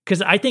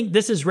because I think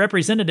this is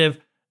representative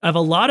of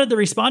a lot of the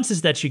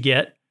responses that you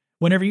get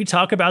whenever you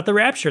talk about the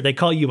rapture. They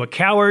call you a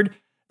coward.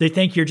 They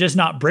think you're just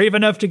not brave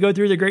enough to go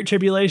through the Great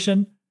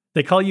Tribulation.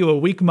 They call you a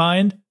weak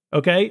mind,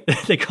 okay?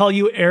 They call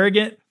you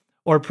arrogant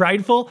or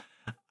prideful.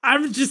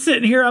 I'm just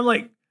sitting here,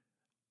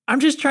 I'm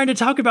just trying to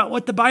talk about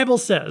what the Bible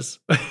says.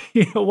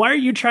 Why are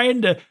you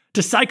trying to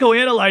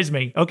psychoanalyze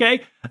me,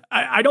 okay?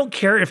 I don't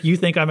care if you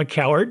think I'm a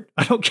coward.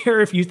 I don't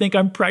care if you think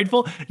I'm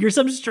prideful. You're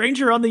some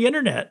stranger on the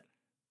internet.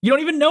 You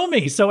don't even know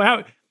me. So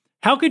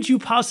how could you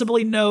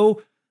possibly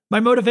know my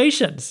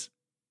motivations?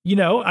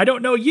 I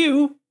don't know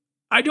you.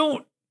 I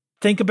don't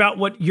think about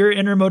what your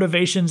inner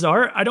motivations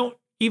are. I don't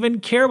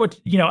even care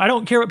I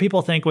don't care what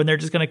people think when they're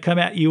just going to come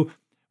at you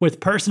with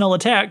personal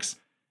attacks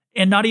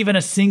and not even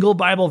a single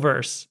Bible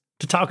verse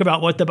to talk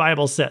about what the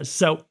Bible says.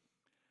 So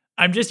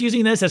I'm just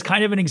using this as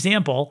kind of an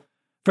example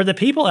for the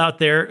people out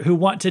there who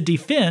want to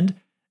defend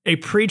a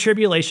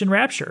pre-tribulation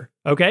rapture,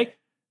 okay?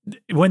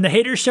 When the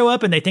haters show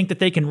up and they think that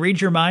they can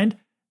read your mind,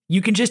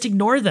 you can just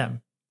ignore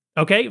them,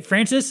 okay?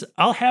 Francis,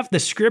 I'll have the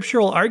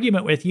scriptural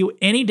argument with you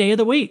any day of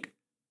the week,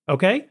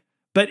 okay?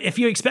 But if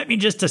you expect me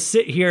just to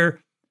sit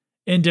here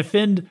and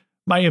defend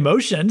my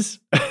emotions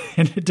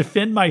and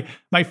defend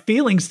my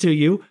feelings to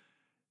you,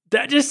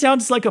 that just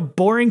sounds like a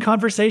boring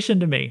conversation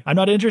to me. I'm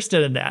not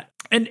interested in that.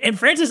 And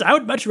Francis, I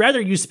would much rather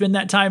you spend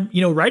that time,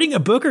 writing a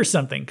book or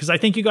something, because I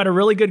think you got a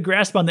really good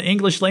grasp on the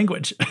English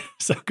language.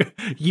 So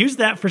use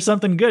that for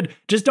something good.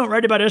 Just don't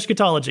write about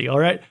eschatology, all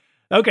right?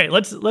 Okay,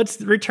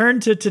 let's return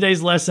to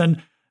today's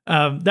lesson.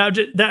 I'm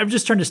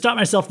just trying to stop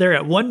myself there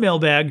at one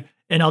mailbag,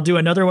 and I'll do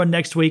another one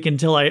next week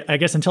until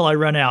I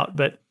run out.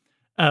 But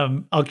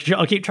I'll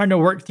keep trying to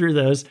work through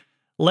those.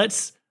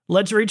 Let's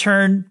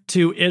return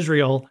to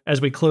Israel as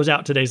we close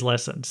out today's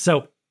lesson.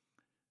 So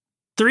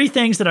 3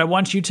 things that I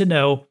want you to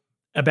know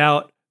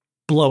about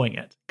blowing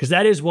it, because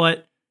that is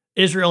what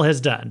Israel has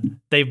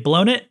done. They've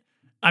blown it.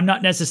 I'm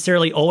not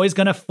necessarily always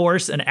going to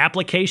force an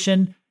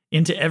application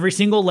into every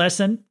single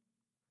lesson,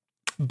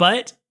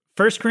 but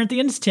 1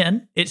 Corinthians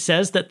 10, it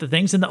says that the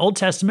things in the Old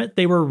Testament,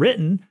 they were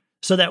written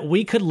so that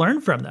we could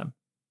learn from them.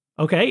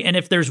 Okay? And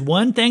if there's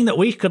one thing that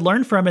we could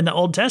learn from in the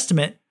Old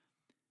Testament,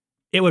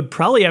 it would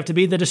probably have to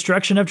be the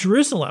destruction of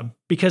Jerusalem,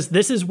 because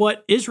this is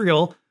what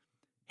Israel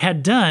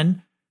had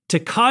done to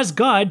cause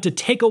God to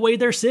take away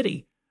their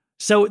city.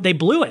 So they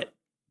blew it.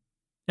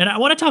 And I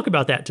want to talk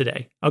about that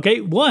today.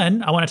 Okay.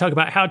 1, I want to talk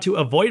about how to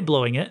avoid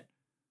blowing it.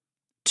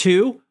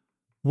 2,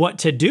 what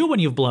to do when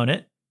you've blown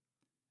it.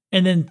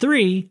 And then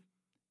 3,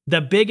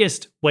 the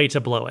biggest way to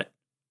blow it.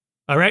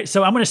 All right.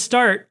 So I'm going to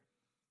start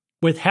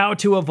with how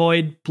to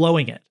avoid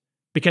blowing it,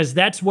 because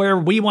that's where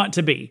we want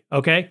to be.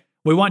 Okay.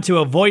 We want to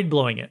avoid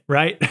blowing it,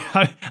 right?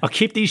 I'll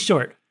keep these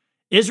short.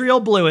 Israel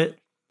blew it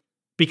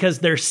because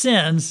their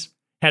sins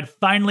had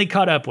finally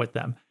caught up with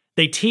them.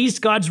 They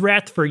teased God's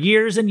wrath for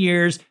years and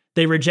years.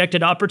 They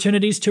rejected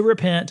opportunities to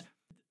repent,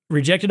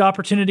 rejected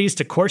opportunities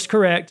to course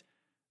correct.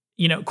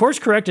 Course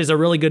correct is a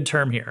really good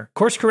term here.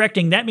 Course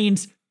correcting, that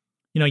means,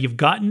 you've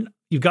gotten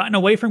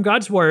away from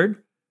God's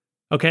word,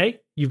 okay?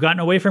 You've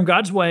gotten away from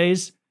God's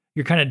ways.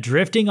 You're kind of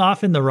drifting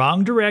off in the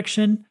wrong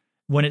direction.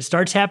 When it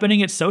starts happening,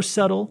 it's so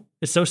subtle.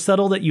 It's so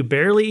subtle that you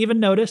barely even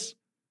notice.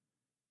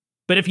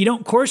 But if you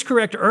don't course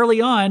correct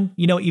early on,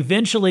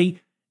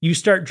 eventually you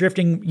start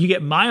drifting, you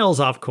get miles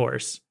off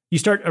course. You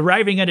start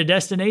arriving at a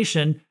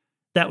destination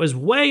that was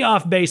way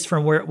off base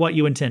from what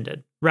you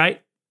intended,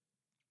 right?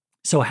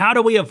 So how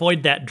do we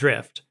avoid that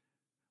drift?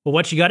 Well,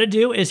 what you got to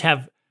do is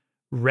have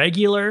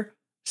regular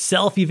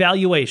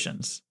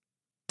self-evaluations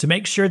to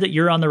make sure that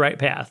you're on the right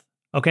path.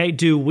 Okay?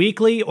 Do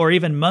weekly or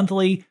even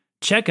monthly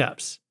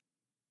checkups.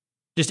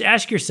 Just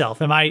ask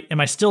yourself, am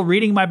I still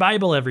reading my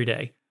Bible every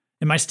day?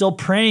 Am I still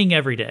praying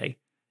every day?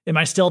 Am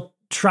I still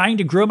trying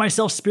to grow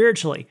myself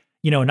spiritually?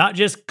 Not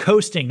just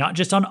coasting, not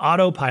just on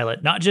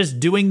autopilot, not just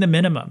doing the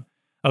minimum.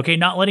 Okay,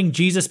 not letting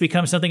Jesus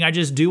become something I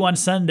just do on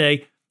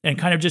Sunday and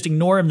kind of just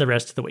ignore him the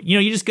rest of the week.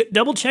 You just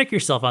double check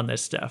yourself on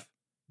this stuff.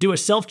 Do a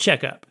self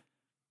checkup.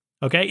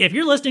 Okay, if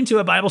you're listening to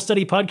a Bible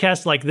study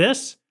podcast like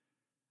this,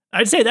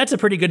 I'd say that's a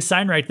pretty good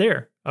sign right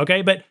there.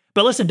 Okay, but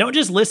listen, don't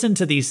just listen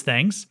to these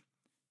things.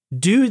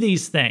 Do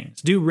these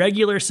things. Do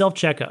regular self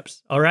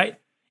checkups. All right.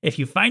 If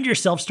you find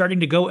yourself starting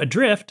to go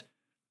adrift,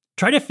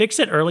 try to fix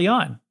it early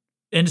on.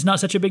 And it's not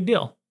such a big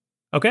deal.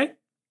 Okay?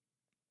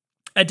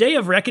 A day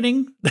of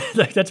reckoning,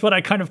 that's what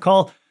I kind of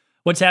call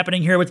what's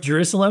happening here with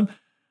Jerusalem.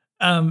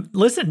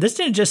 Listen, this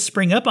didn't just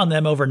spring up on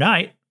them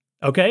overnight.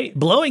 Okay?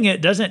 Blowing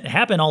it doesn't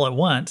happen all at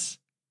once,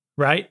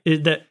 right?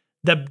 The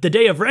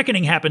day of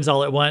reckoning happens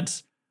all at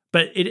once,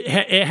 but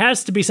it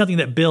has to be something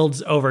that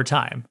builds over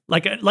time,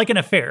 like an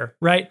affair,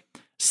 right?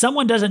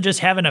 Someone doesn't just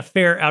have an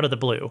affair out of the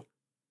blue.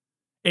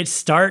 It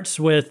starts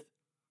with,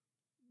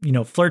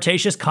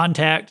 flirtatious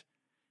contact,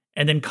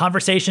 and then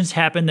conversations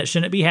happen that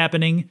shouldn't be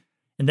happening,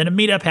 and then a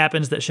meetup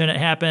happens that shouldn't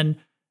happen,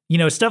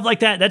 stuff like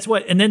that.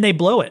 And then they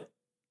blow it.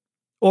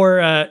 Or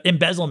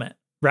embezzlement,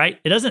 right?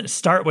 It doesn't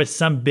start with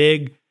some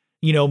big,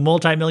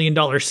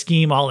 multi-million-dollar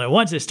scheme all at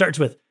once. It starts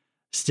with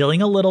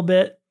stealing a little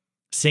bit,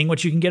 seeing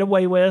what you can get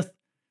away with.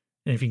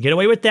 And if you can get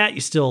away with that,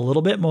 you steal a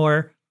little bit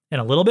more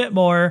and a little bit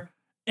more.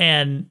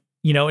 And,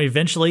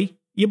 eventually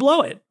you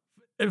blow it.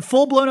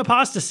 Full-blown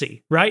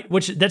apostasy, right?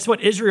 Which that's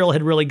what Israel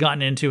had really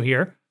gotten into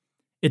here.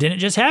 It didn't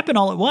just happen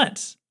all at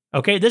once.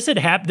 Okay, this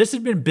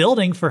had been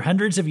building for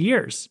hundreds of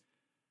years.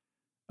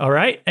 All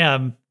right.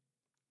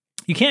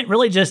 You can't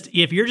really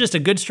if you're just a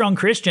good, strong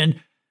Christian,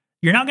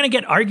 you're not going to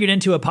get argued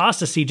into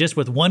apostasy just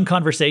with one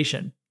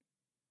conversation.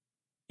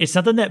 It's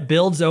something that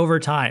builds over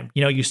time.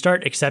 You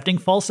start accepting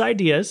false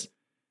ideas.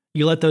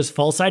 You let those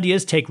false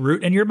ideas take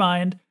root in your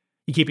mind.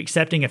 You keep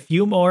accepting a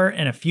few more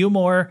and a few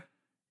more.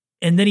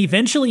 And then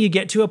eventually you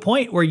get to a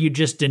point where you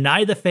just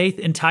deny the faith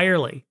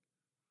entirely.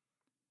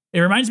 It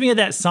reminds me of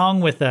that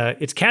song with,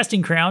 it's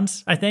Casting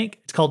Crowns, I think.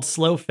 It's called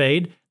Slow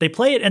Fade. They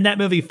play it in that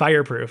movie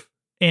Fireproof.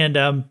 And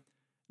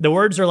the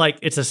words are like,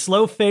 it's a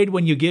slow fade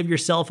when you give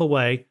yourself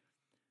away.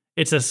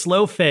 It's a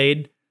slow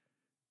fade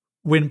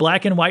when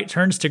black and white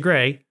turns to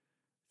gray.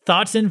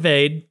 Thoughts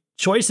invade,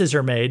 choices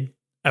are made.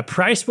 A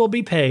price will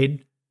be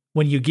paid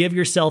when you give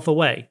yourself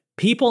away.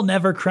 People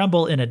never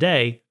crumble in a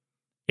day.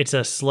 It's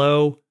a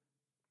slow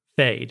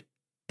fade.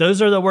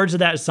 Those are the words of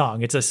that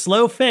song. It's a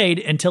slow fade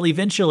until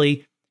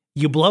eventually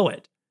you blow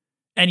it.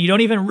 And you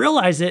don't even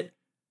realize it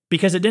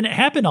because it didn't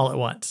happen all at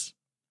once.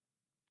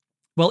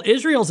 Well,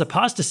 Israel's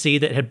apostasy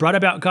that had brought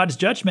about God's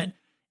judgment,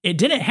 it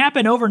didn't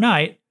happen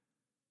overnight.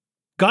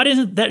 God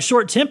isn't that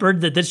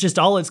short-tempered that that's just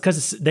all it's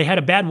because they had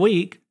a bad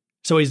week,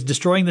 so he's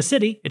destroying the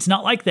city. It's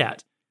not like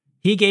that.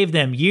 He gave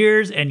them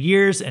years and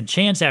years and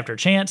chance after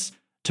chance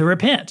to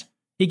repent.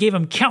 He gave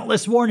them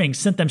countless warnings,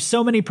 sent them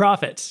so many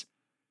prophets.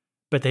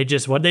 But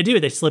what'd they do?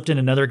 They slipped in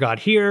another god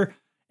here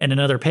and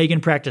another pagan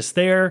practice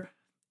there.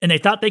 And they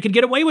thought they could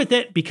get away with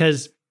it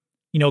because,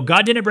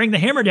 God didn't bring the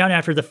hammer down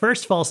after the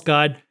first false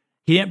god.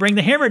 He didn't bring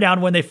the hammer down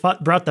when they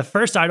brought the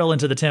first idol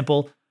into the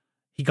temple.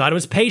 God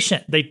was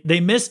patient. They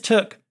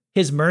mistook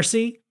his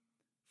mercy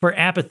for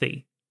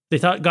apathy. They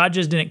thought God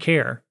just didn't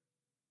care.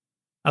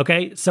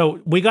 Okay,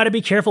 so we got to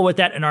be careful with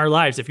that in our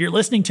lives. If you're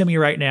listening to me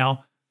right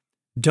now,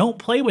 don't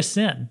play with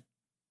sin.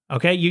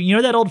 Okay, you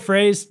know that old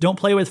phrase, don't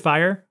play with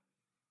fire?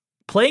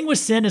 Playing with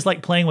sin is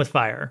like playing with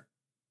fire.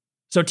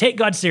 So take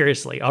God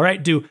seriously, all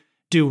right?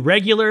 Do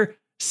regular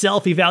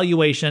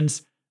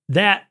self-evaluations.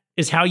 That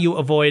is how you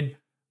avoid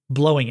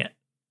blowing it.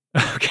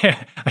 Okay,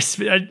 I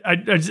said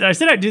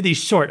I'd do these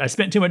short. I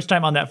spent too much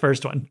time on that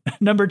first one.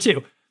 Number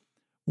 2,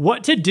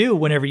 what to do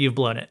whenever you've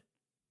blown it.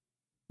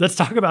 Let's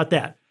talk about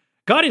that.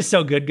 God is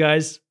so good,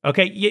 guys.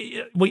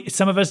 Okay,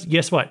 some of us,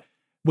 guess what?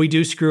 We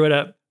do screw it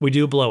up. We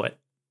do blow it.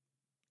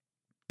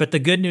 But the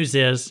good news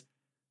is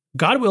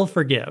God will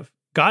forgive.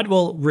 God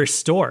will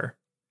restore.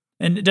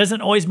 And it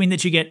doesn't always mean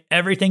that you get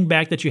everything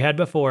back that you had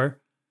before.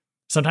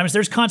 Sometimes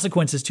there's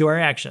consequences to our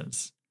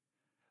actions.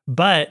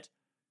 But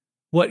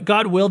what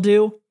God will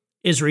do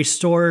is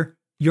restore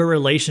your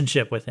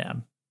relationship with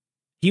him.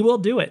 He will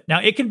do it. Now,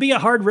 it can be a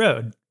hard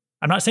road.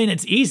 I'm not saying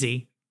it's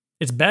easy.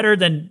 It's better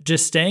than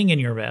just staying in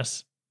your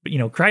mess.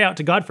 But, cry out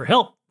to God for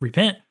help,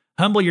 repent,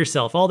 humble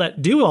yourself, all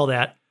that, do all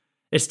that.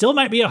 It still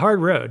might be a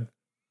hard road,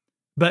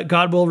 but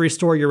God will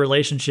restore your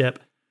relationship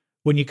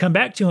when you come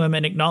back to him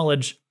and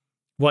acknowledge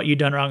what you've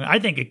done wrong. I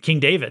think of King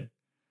David.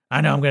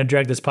 I know I'm going to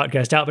drag this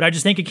podcast out, but I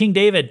just think of King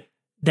David.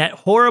 that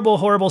horrible,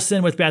 horrible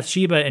sin with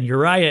Bathsheba and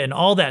Uriah and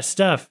all that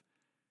stuff.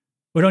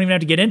 We don't even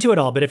have to get into it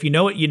all, but if you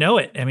know it, you know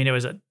it. I mean, it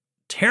was a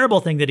terrible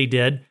thing that he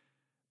did.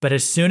 But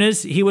as soon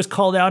as he was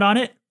called out on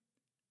it,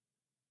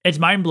 it's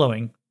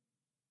mind-blowing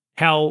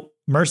how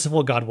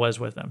merciful God was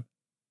with him.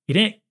 He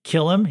didn't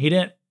kill him. He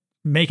didn't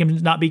make him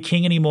not be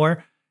king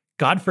anymore.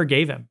 God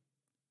forgave him.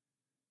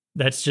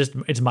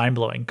 It's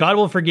mind-blowing. God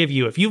will forgive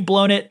you. If you've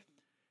blown it,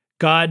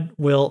 God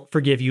will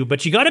forgive you.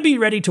 But you got to be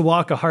ready to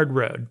walk a hard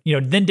road.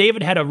 Then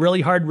David had a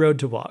really hard road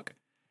to walk.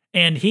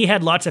 And he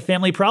had lots of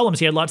family problems.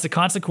 He had lots of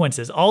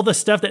consequences. All the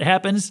stuff that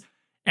happens,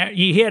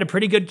 he had a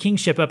pretty good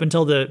kingship up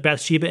until the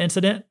Bathsheba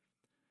incident.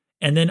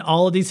 And then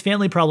all of these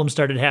family problems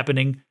started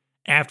happening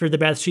after the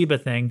Bathsheba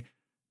thing.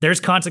 There's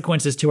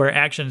consequences to our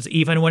actions,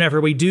 even whenever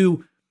we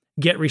do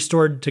get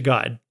restored to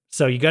God.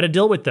 So you got to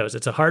deal with those.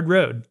 It's a hard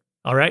road.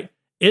 All right.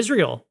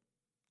 Israel,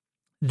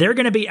 they're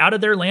going to be out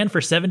of their land for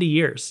 70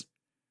 years.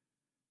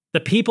 The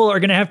people are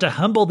going to have to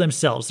humble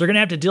themselves. They're going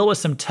to have to deal with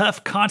some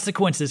tough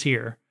consequences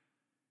here.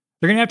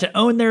 They're going to have to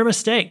own their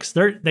mistakes.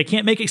 They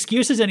can't make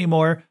excuses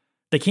anymore.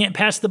 They can't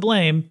pass the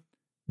blame.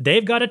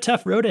 They've got a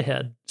tough road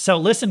ahead. So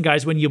listen,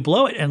 guys, when you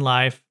blow it in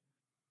life,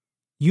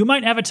 you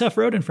might have a tough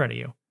road in front of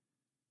you.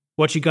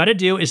 What you got to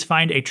do is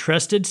find a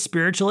trusted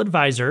spiritual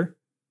advisor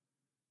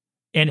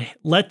and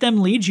let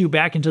them lead you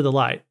back into the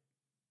light.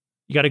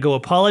 You got to go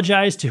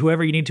apologize to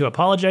whoever you need to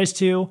apologize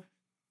to. You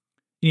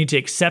need to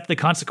accept the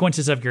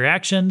consequences of your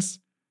actions.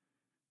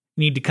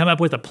 You need to come up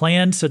with a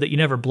plan so that you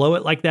never blow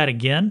it like that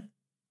again.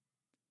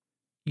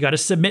 You got to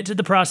submit to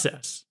the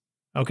process.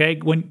 Okay?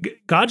 When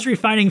God's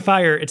refining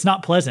fire, it's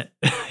not pleasant.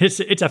 It's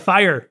a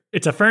fire.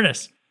 It's a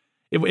furnace.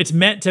 It's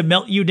meant to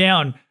melt you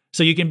down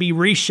so you can be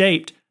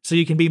reshaped, so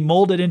you can be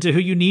molded into who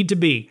you need to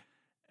be.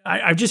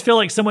 I just feel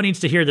like someone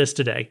needs to hear this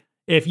today.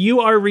 If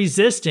you are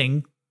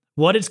resisting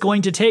what it's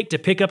going to take to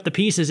pick up the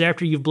pieces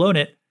after you've blown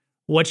it,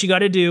 what you got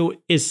to do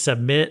is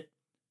submit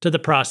to the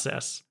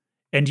process,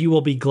 and you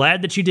will be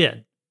glad that you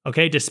did.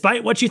 Okay?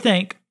 Despite what you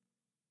think,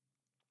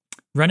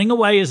 running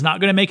away is not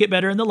going to make it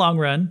better in the long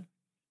run.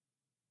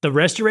 The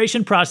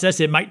restoration process,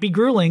 it might be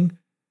grueling,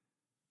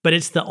 but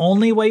it's the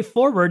only way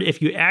forward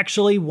if you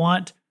actually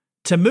want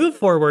to move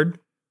forward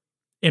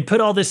and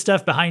put all this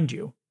stuff behind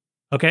you.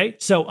 Okay?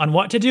 So on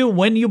what to do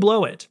when you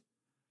blow it,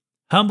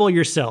 humble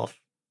yourself,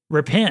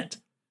 repent,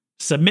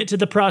 submit to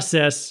the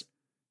process,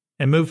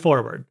 and move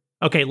forward.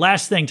 Okay,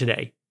 last thing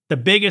today, the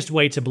biggest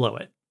way to blow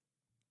it.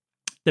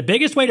 The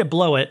biggest way to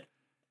blow it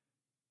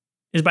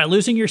is by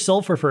losing your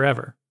soul for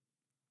forever.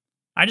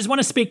 I just want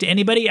to speak to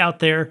anybody out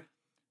there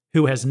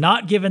who has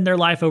not given their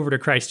life over to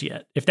Christ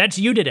yet. If that's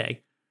you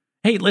today,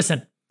 hey,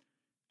 listen,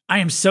 I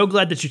am so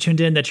glad that you tuned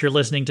in, that you're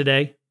listening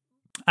today.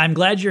 I'm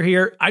glad you're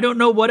here. I don't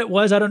know what it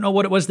was. I don't know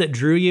what it was that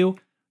drew you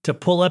to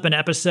pull up an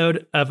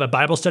episode of a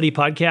Bible study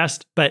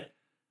podcast, but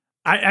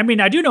I mean,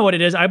 I do know what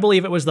it is. I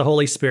believe it was the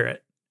Holy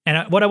Spirit.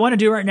 And what I want to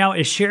do right now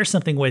is share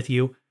something with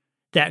you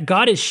that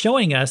God is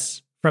showing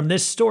us from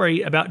this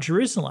story about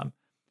Jerusalem.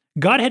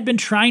 God had been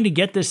trying to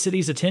get this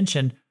city's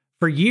attention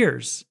for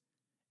years,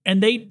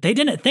 and they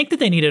didn't think that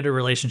they needed a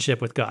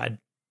relationship with God.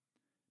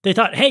 They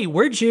thought, hey,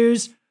 we're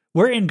Jews.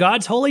 We're in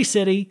God's holy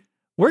city.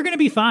 We're going to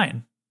be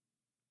fine.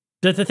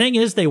 The thing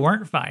is, they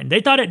weren't fine.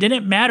 They thought it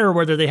didn't matter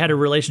whether they had a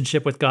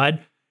relationship with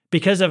God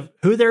because of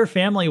who their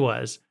family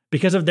was,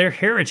 because of their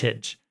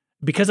heritage,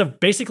 because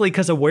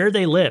of where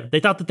they lived. They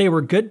thought that they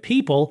were good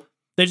people.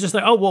 They just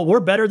thought, oh, well, we're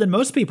better than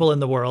most people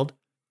in the world.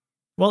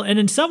 Well, and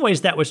in some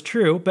ways that was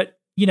true, but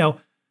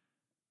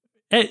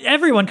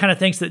everyone kind of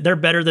thinks that they're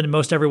better than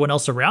most everyone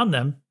else around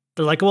them.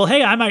 They're like, well,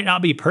 hey, I might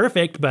not be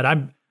perfect, but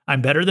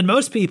I'm better than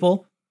most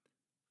people.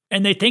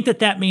 And they think that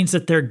that means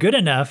that they're good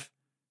enough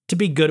to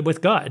be good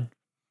with God.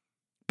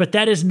 But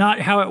that is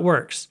not how it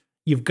works.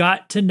 You've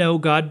got to know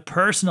God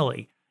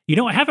personally. You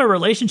don't have a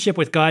relationship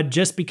with God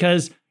just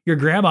because your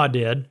grandma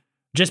did,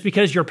 just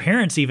because your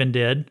parents even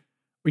did,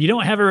 or you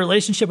don't have a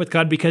relationship with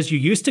God because you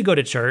used to go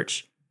to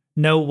church.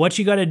 No, what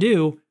you got to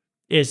do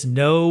is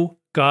know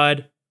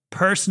God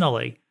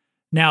personally.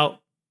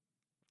 Now,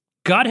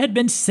 God had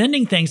been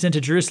sending things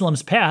into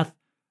Jerusalem's path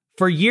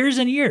for years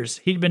and years.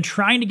 He'd been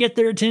trying to get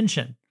their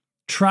attention,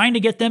 trying to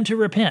get them to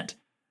repent,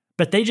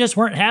 but they just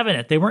weren't having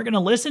it. They weren't going to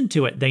listen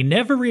to it. They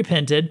never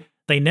repented.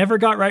 They never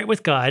got right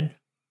with God.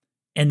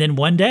 And then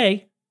one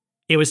day,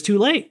 it was too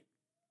late.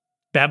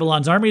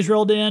 Babylon's armies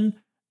rolled in.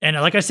 And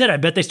like I said, I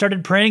bet they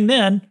started praying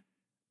then,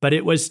 but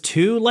it was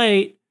too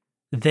late.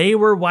 They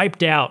were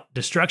wiped out.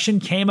 Destruction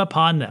came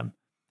upon them.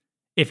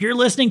 If you're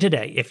listening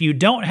today, if you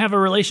don't have a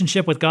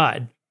relationship with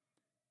God,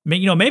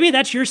 maybe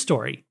that's your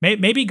story.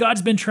 Maybe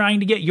God's been trying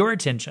to get your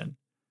attention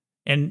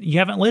and you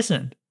haven't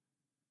listened.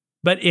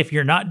 But if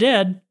you're not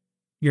dead,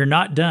 you're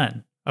not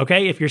done.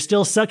 Okay? If you're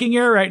still sucking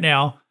air right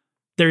now,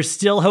 there's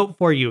still hope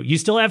for you. You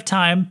still have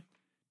time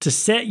to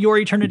set your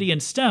eternity in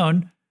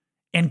stone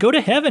and go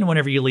to heaven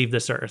whenever you leave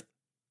this earth.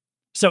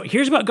 So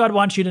here's what God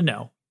wants you to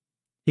know.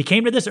 He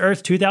came to this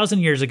earth 2,000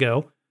 years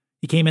ago.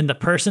 He came in the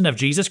person of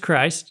Jesus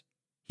Christ.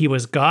 He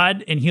was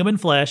God in human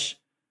flesh,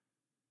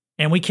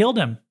 and we killed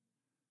him.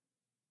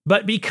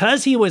 But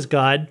because he was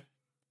God,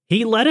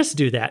 He let us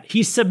do that.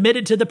 He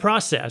submitted to the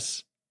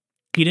process.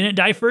 He didn't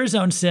die for his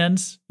own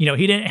sins. He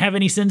didn't have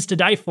any sins to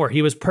die for.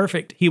 He was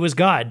perfect. He was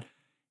God.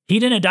 He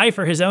didn't die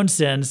for his own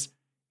sins.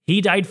 He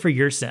died for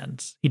your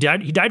sins. He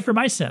died for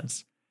my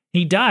sins.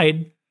 He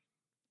died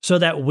so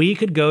that we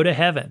could go to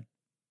heaven.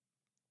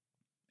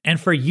 And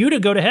for you to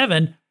go to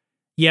heaven,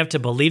 you have to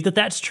believe that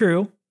that's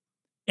true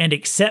and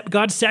accept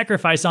God's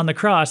sacrifice on the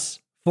cross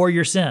for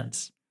your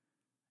sins.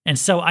 And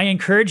so I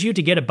encourage you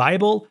to get a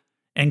Bible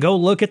and go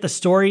look at the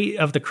story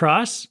of the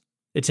cross.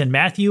 It's in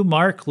Matthew,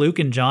 Mark, Luke,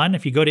 and John.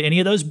 If you go to any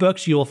of those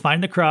books, you will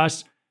find the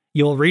cross.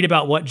 You will read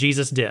about what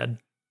Jesus did.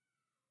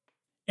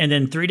 And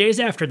then 3 days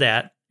after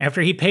that,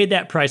 after he paid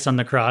that price on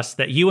the cross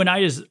that you and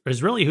I is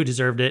really who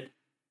deserved it,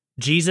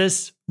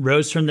 Jesus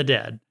rose from the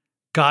dead.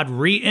 God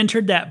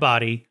re-entered that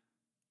body,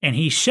 and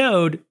he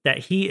showed that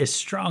he is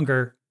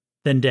stronger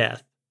than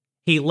death.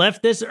 He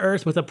left this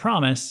earth with a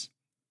promise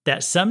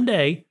that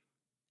someday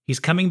he's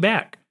coming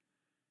back.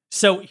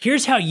 So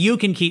here's how you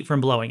can keep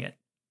from blowing it.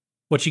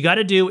 What you got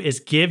to do is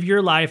give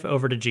your life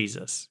over to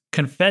Jesus,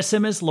 confess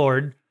him as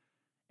Lord,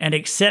 and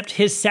accept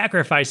his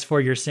sacrifice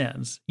for your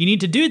sins. You need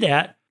to do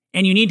that,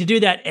 and you need to do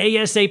that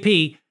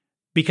ASAP,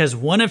 because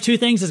one of two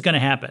things is going to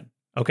happen,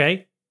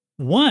 okay?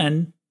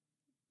 One,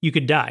 you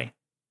could die.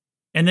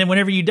 And then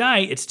whenever you die,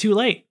 it's too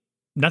late.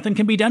 Nothing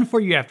can be done for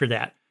you after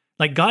that.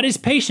 Like, God is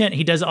patient.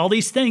 He does all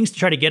these things to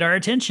try to get our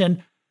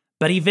attention,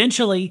 but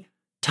eventually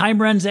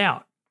time runs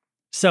out.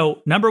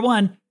 So number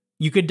one,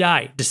 you could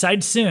die.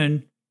 Decide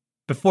soon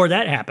before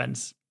that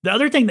happens. The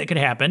other thing that could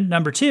happen,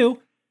 number two,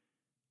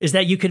 is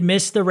that you could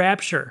miss the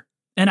rapture.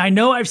 And I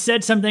know I've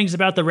said some things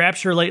about the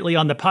rapture lately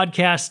on the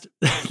podcast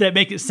that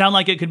make it sound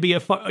like it could be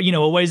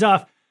a ways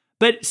off,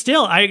 but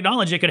still, I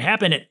acknowledge it could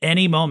happen at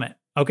any moment.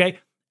 Okay,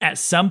 at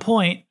some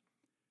point,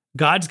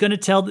 God's going to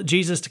tell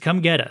Jesus to come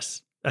get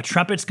us. A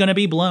trumpet's going to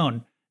be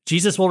blown.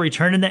 Jesus will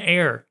return in the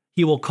air.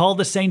 He will call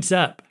the saints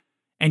up,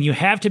 and you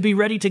have to be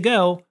ready to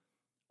go,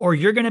 or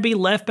you're going to be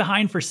left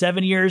behind for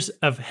 7 years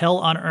of hell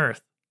on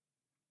earth.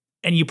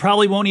 And you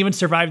probably won't even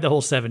survive the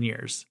whole 7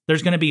 years.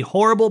 There's going to be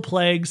horrible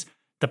plagues.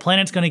 The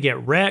planet's going to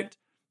get wrecked.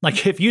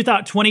 Like, if you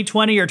thought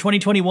 2020 or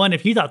 2021,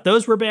 if you thought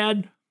those were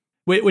bad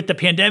with the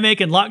pandemic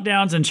and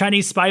lockdowns and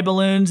Chinese spy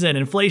balloons and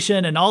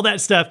inflation and all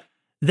that stuff,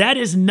 that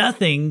is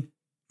nothing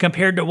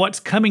compared to what's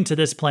coming to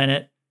this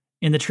planet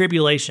in the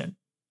tribulation.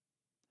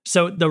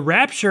 So the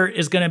rapture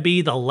is going to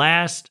be the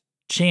last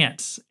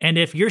chance. And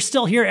if you're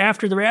still here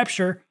after the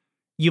rapture,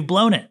 you've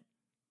blown it.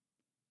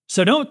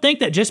 So don't think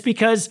that just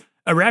because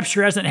a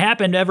rapture hasn't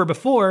happened ever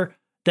before,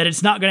 that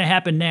it's not going to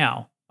happen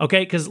now. Okay?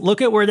 Because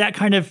look at where that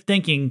kind of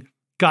thinking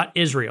got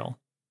Israel.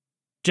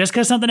 Just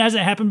because something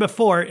hasn't happened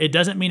before, it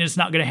doesn't mean it's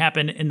not going to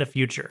happen in the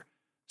future.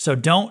 So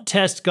don't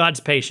test God's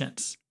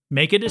patience.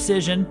 Make a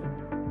decision.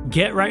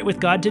 Get right with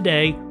God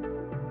today,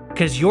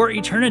 because your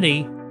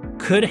eternity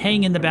could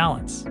hang in the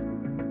balance.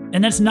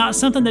 And that's not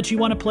something that you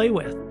want to play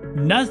with.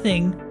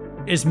 Nothing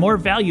is more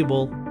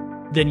valuable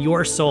than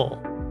your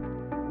soul.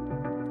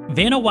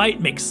 Vanna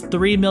White makes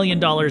 $3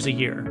 million a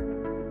year.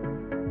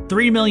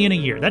 $3 million a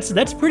year.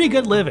 That's pretty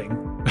good living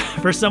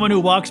for someone who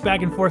walks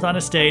back and forth on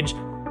a stage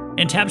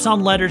and taps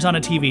on letters on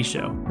a TV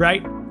show,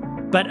 right?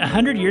 But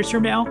 100 years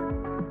from now,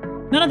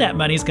 none of that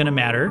money's going to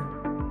matter.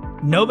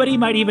 Nobody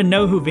might even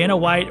know who Vanna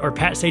White or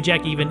Pat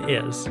Sajak even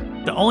is.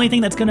 The only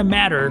thing that's going to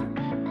matter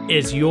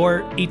is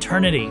your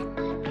eternity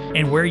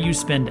and where you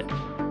spend it.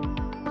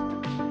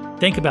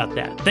 Think about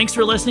that. Thanks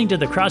for listening to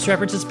the Cross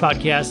References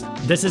podcast.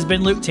 This has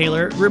been Luke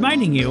Taylor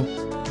reminding you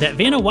that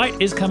Vanna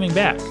White is coming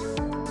back,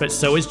 but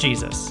so is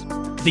Jesus.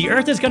 The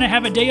earth is going to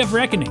have a day of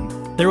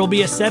reckoning. There will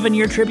be a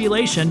 7-year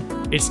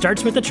tribulation. It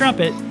starts with the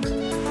trumpet.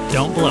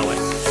 Don't blow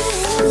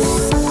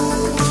it.